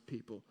Lord's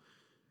people.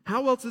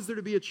 How else is there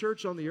to be a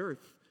church on the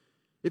earth?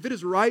 If it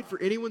is right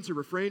for anyone to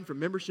refrain from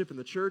membership in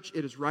the church,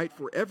 it is right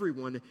for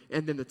everyone,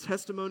 and then the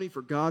testimony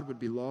for God would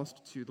be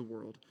lost to the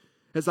world.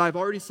 As I've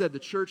already said, the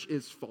church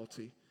is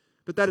faulty,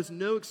 but that is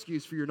no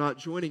excuse for your not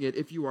joining it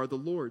if you are the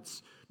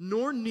Lord's,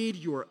 nor need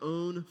your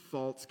own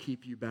faults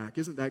keep you back.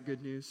 Isn't that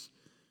good news?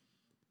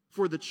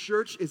 For the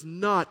church is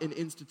not an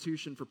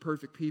institution for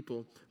perfect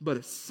people, but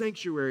a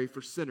sanctuary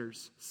for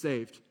sinners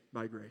saved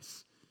by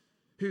grace,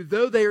 who,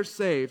 though they are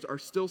saved, are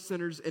still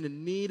sinners and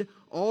in need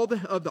all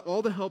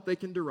the help they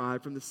can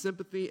derive from the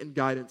sympathy and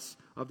guidance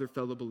of their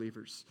fellow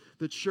believers.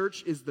 The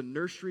church is the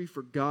nursery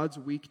for God's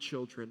weak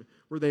children,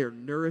 where they are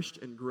nourished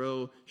and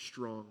grow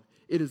strong.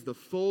 It is the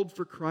fold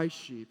for Christ's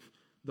sheep,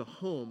 the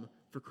home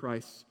for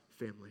Christ's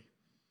family.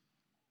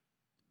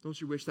 Don't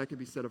you wish that could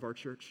be said of our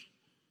church?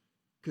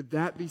 Could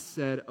that be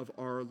said of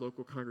our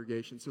local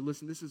congregation? So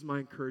listen, this is my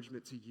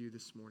encouragement to you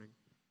this morning.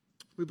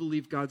 We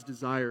believe God's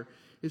desire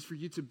is for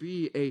you to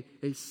be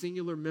a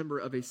singular member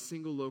of a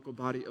single local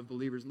body of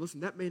believers. And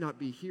listen, that may not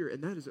be here,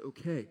 and that is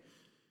okay.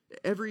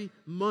 Every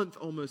month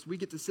almost, we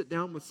get to sit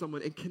down with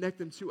someone and connect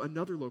them to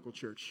another local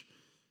church.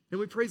 And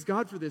we praise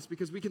God for this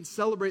because we can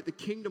celebrate the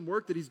kingdom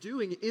work that He's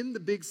doing in the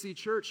Big C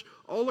Church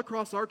all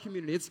across our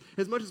community. It's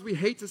as much as we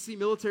hate to see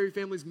military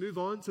families move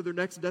on to their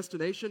next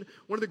destination,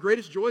 one of the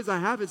greatest joys I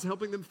have is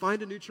helping them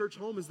find a new church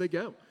home as they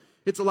go.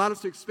 It's allowed us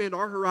to expand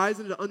our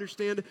horizon, to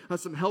understand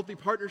some healthy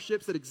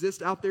partnerships that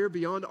exist out there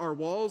beyond our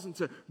walls, and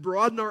to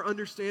broaden our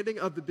understanding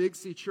of the Big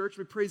C Church.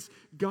 We praise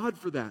God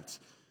for that.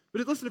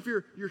 But listen, if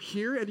you're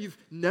here and you've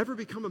never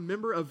become a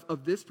member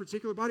of this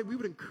particular body, we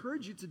would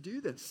encourage you to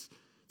do this,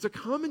 to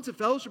come into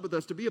fellowship with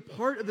us, to be a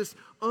part of this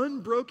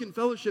unbroken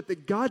fellowship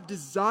that God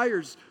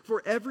desires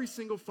for every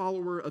single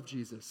follower of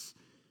Jesus.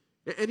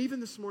 And even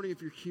this morning,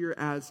 if you're here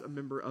as a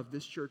member of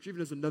this church,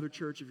 even as another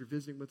church, if you're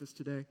visiting with us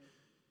today,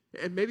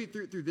 and maybe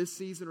through this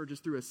season or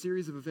just through a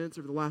series of events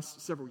over the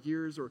last several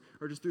years or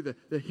just through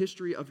the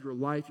history of your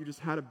life, you just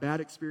had a bad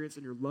experience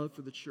and your love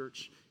for the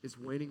church is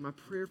waning. My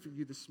prayer for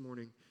you this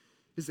morning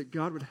is that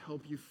God would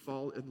help you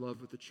fall in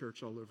love with the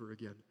church all over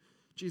again.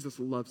 Jesus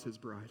loves His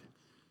bride.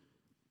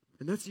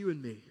 And that's you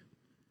and me.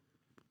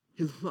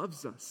 He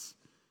loves us.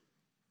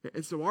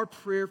 And so our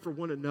prayer for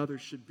one another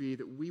should be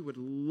that we would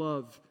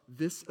love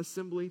this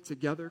assembly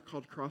together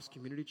called Cross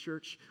Community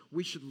Church.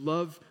 We should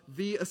love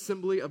the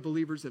assembly of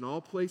believers in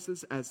all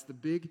places as the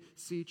Big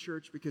C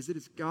Church, because it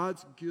is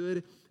God's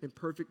good and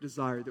perfect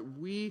desire that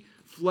we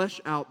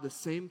flesh out the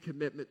same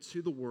commitment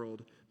to the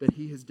world that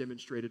He has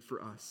demonstrated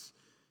for us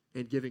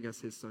in giving us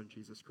His Son,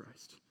 Jesus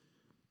Christ.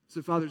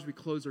 So, Father, as we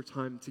close our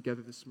time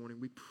together this morning,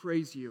 we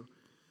praise You.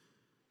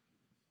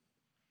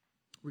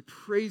 We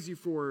praise You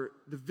for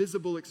the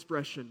visible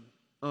expression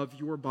of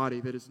Your body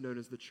that is known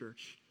as the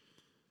church.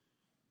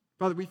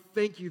 Father, we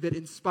thank You that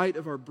in spite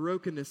of our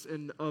brokenness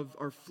and of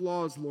our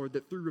flaws, Lord,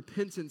 that through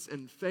repentance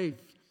and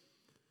faith,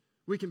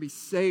 we can be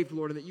saved,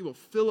 Lord, and that You will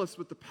fill us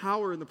with the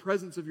power and the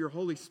presence of Your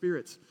Holy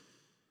Spirit.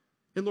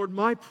 And Lord,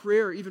 my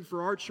prayer, even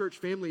for our church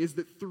family, is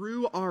that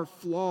through our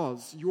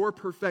flaws, Your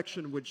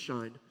perfection would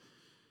shine.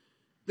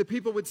 That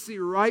people would see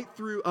right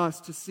through us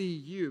to see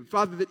You.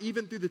 Father, that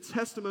even through the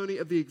testimony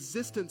of the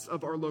existence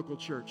of our local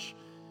church,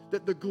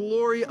 that the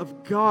glory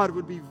of God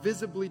would be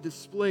visibly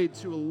displayed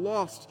to a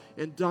lost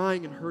and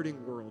dying and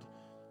hurting world.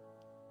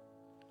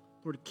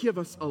 Lord, give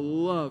us a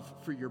love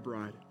for Your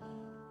bride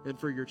and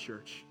for Your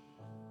church.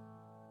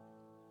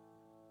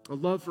 A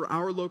love for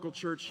our local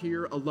church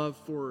here, a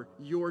love for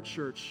your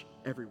church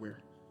everywhere.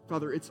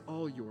 Father, it's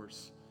all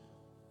yours.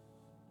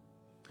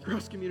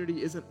 Cross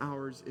Community isn't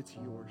ours, it's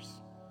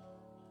yours.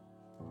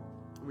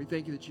 And we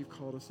thank you that you've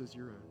called us as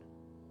your own.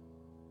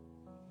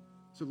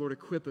 So Lord,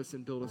 equip us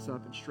and build us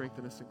up and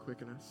strengthen us and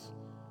quicken us.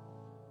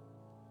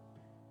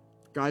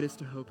 Guide us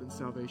to hope and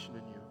salvation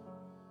in you.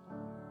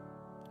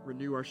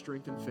 Renew our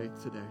strength and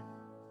faith today.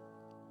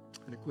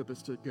 And equip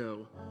us to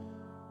go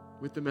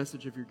with the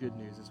message of your good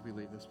news as we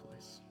leave this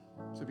place.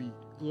 So be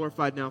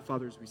glorified now,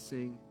 Father, as we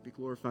sing. Be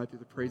glorified through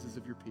the praises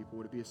of your people.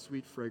 Would it be a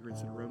sweet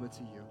fragrance and aroma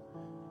to you?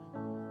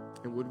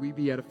 And would we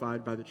be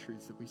edified by the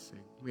truths that we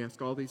sing? We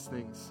ask all these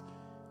things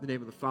in the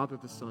name of the Father,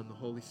 the Son, the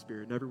Holy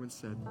Spirit. And everyone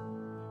said,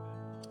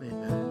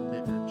 amen.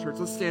 Amen. Church,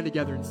 let's stand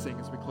together and sing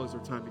as we close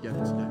our time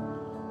together today.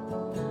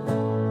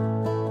 Father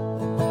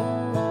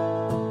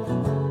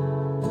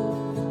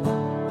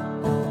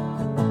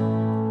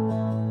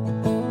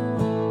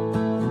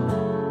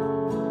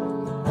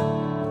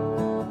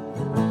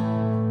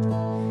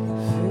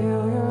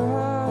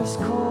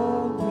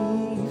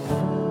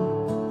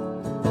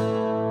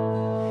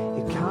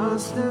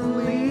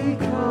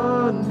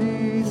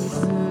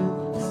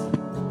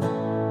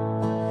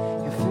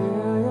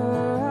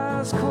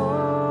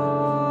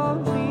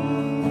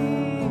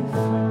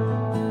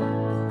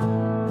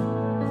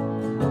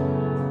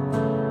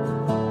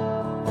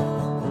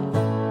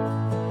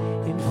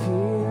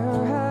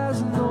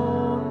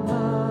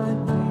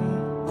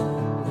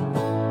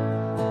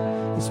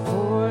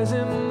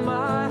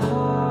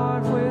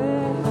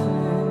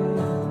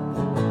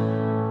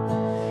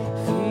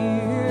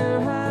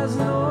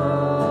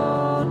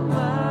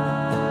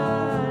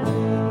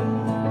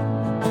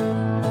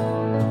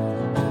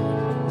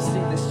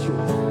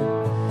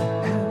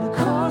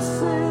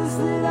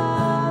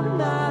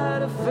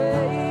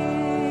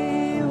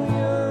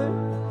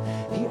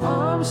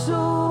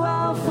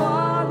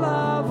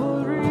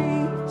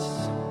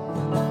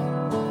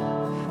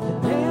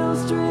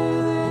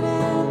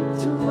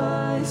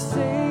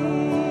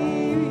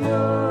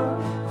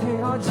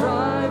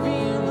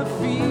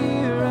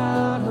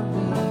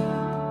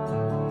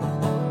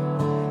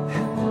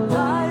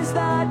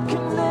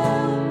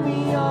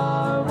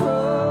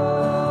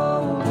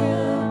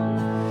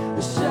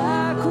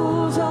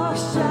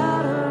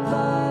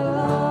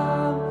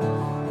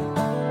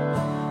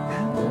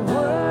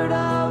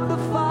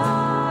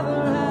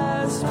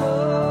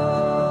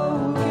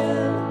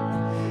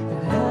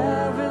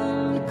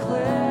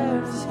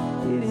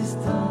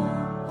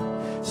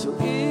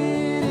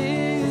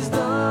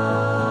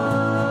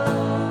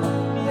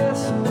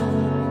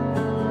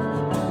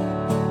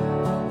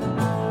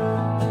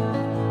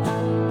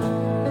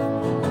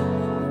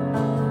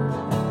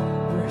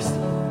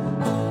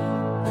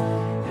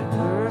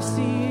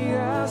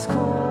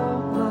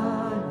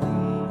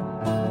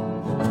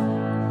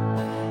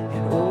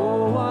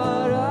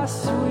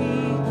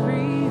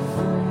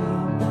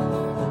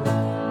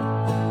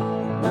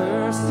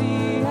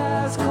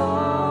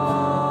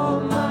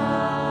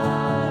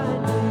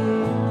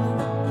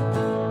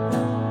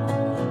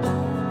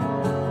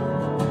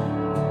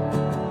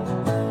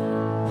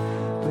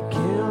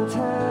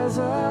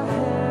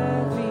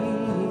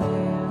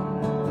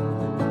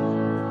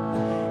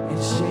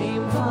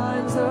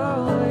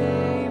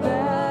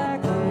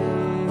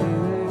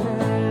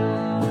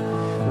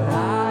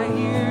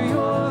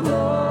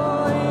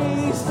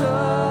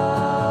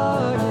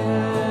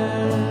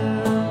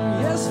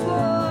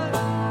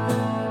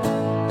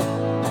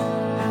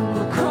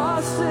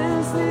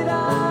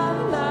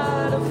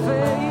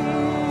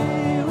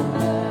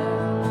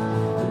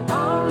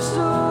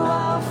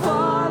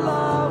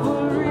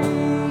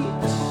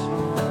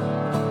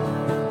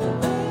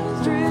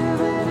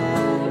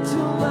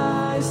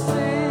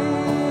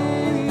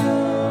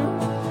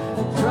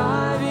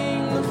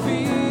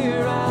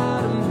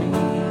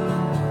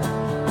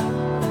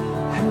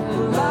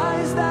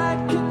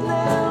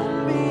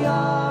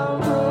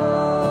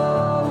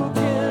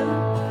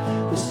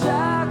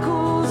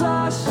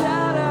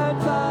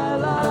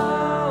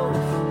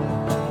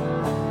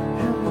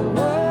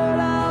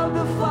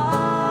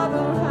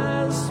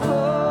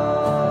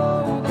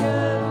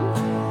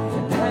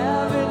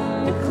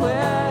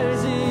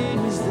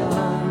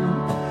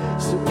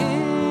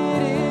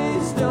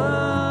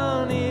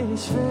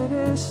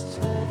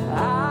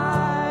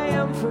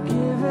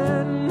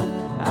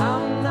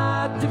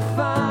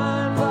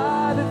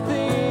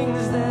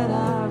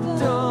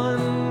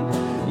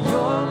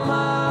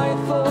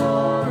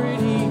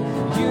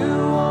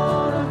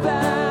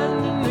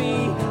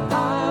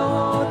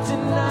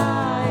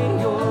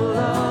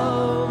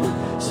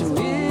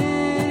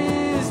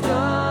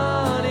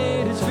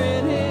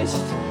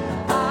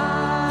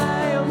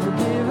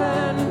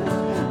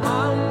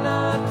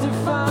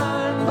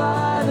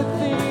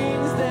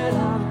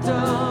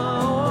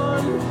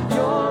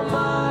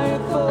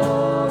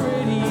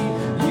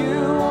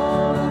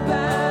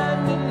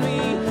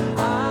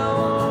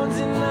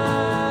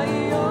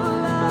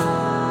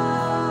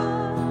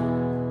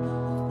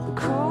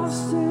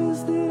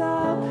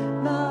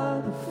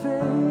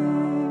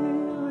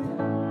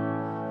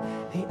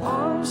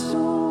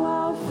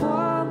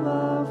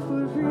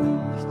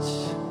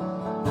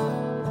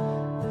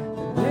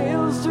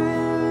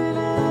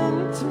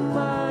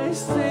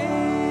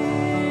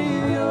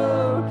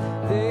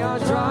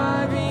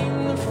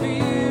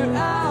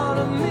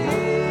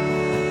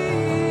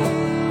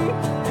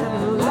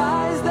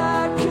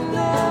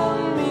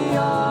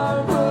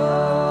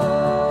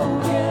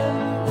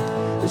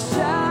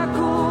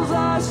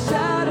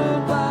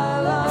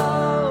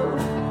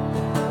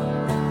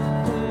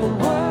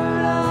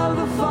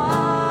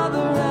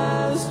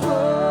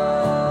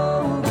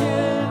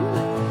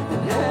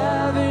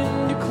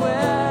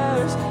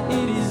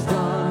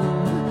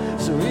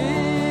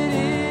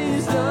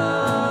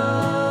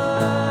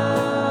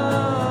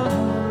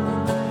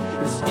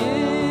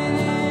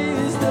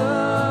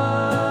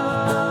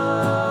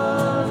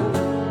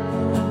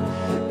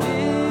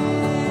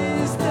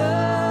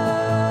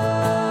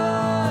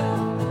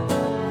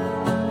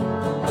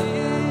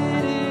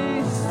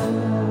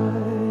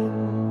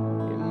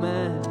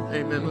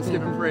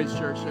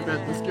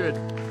Amen. That's good.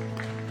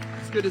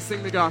 It's good to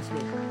sing the gospel.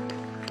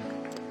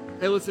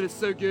 Hey, listen, it's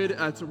so good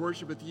to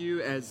worship with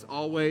you as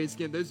always.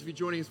 Again, those of you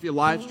joining us via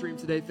live stream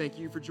today, thank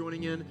you for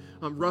joining in.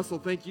 Russell,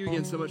 thank you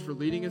again so much for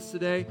leading us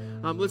today.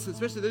 Listen,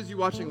 especially those of you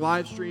watching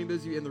live stream,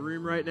 those of you in the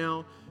room right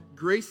now,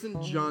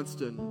 Grayson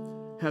Johnston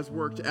has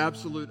worked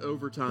absolute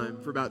overtime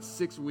for about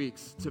 6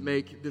 weeks to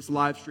make this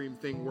live stream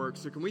thing work.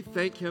 So can we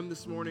thank him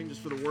this morning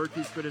just for the work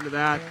he's put into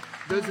that?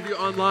 Those of you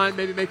online,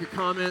 maybe make a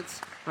comment.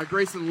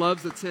 Grayson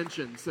loves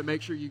attention, so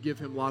make sure you give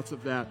him lots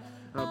of that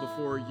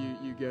before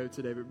you go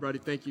today. But, buddy,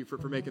 thank you for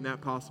making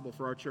that possible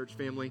for our church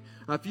family.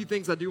 A few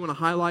things I do want to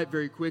highlight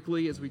very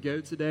quickly as we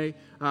go today.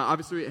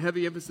 Obviously, a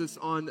heavy emphasis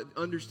on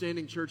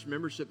understanding church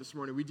membership this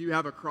morning. We do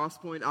have a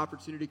Crosspoint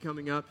opportunity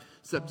coming up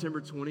September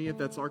 20th.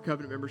 That's our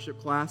covenant membership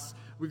class.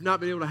 We've not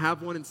been able to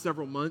have one in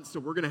several months, so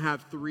we're going to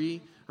have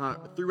 3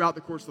 throughout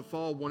the course of the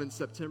fall, 1 in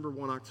September,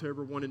 1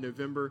 October, 1 in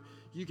November.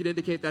 You can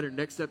indicate that in your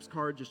Next Steps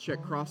card. Just check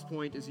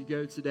Crosspoint as you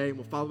go today, and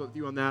we'll follow up with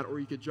you on that, or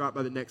you could drop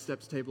by the Next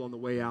Steps table on the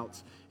way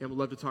out, and we'd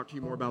love to talk to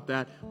you more about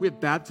that. We have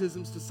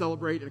baptisms to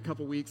celebrate in a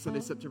couple weeks,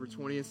 Sunday, September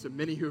 20th, so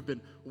many who have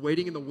been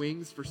waiting in the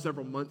wings for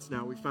several months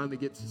now, we finally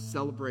get to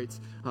celebrate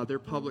their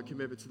public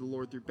commitment to the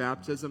Lord through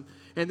baptism.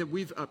 And then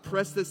we've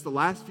pressed this the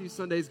last few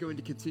Sundays, going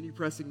to continue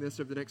pressing this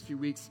over the next few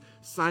weeks,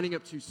 signing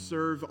up to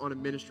serve on a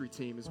ministry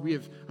team. As we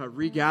have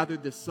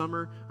regathered this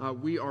summer,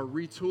 we are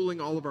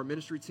retooling all of our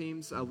ministry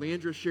teams.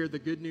 Leandra shared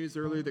the good news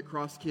earlier that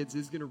Cross Kids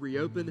is going to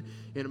reopen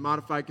in a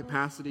modified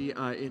capacity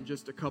in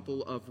just a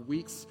couple of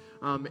weeks.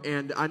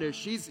 And I know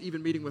she's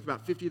even meeting with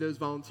about 50 of those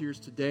volunteers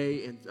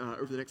today and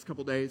over the next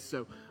couple days.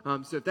 So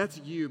if that's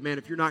you, man,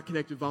 if you're not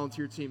connected with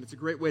volunteer team, it's a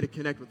great way to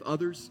connect with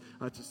others,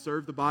 to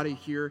serve the body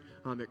here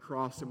at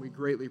Cross, and we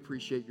greatly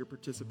appreciate your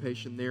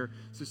participation there.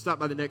 So stop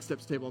by the Next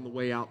Steps table on the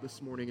way out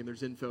this morning, and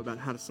there's info about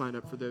how to sign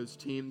up for those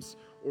teams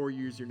or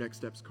use your Next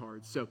Steps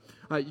cards. So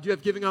you do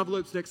have giving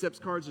envelopes, Next Steps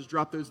cards. Just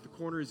drop those at the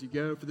corner as you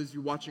go. For those of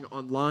you watching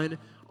online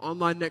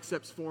Next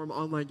Steps form,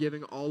 online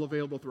giving, all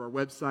available through our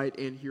website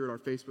and here at our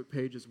Facebook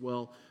page as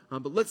well.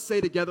 But let's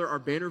say together our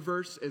banner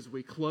verse as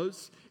we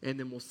close, and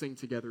then we'll sing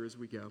together as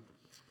we go.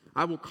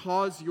 I will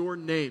cause your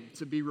name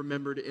to be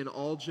remembered in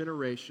all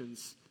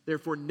generations.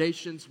 Therefore,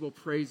 nations will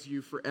praise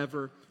you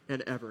forever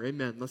and ever.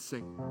 Amen. Let's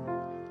sing.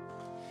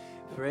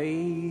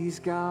 Praise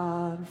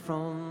God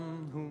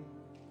from whom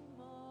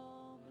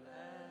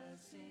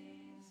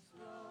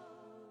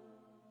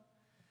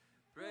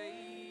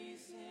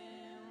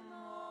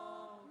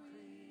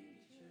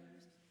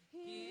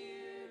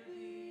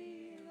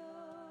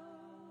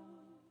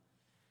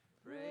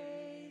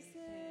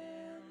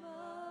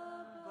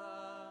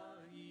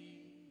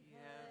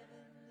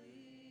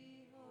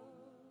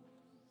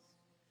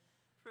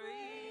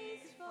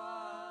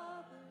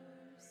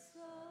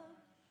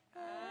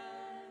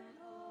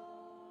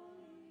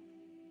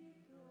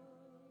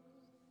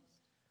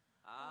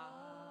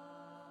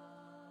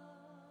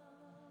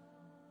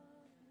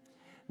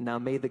Now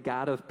may the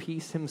God of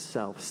peace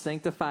himself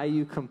sanctify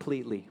you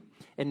completely,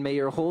 and may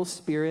your whole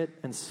spirit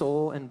and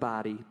soul and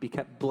body be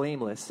kept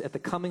blameless at the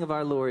coming of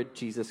our Lord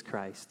Jesus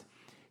Christ.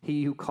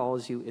 He who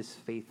calls you is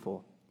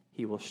faithful.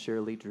 He will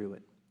surely do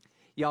it.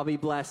 Y'all be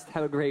blessed.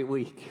 Have a great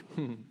week.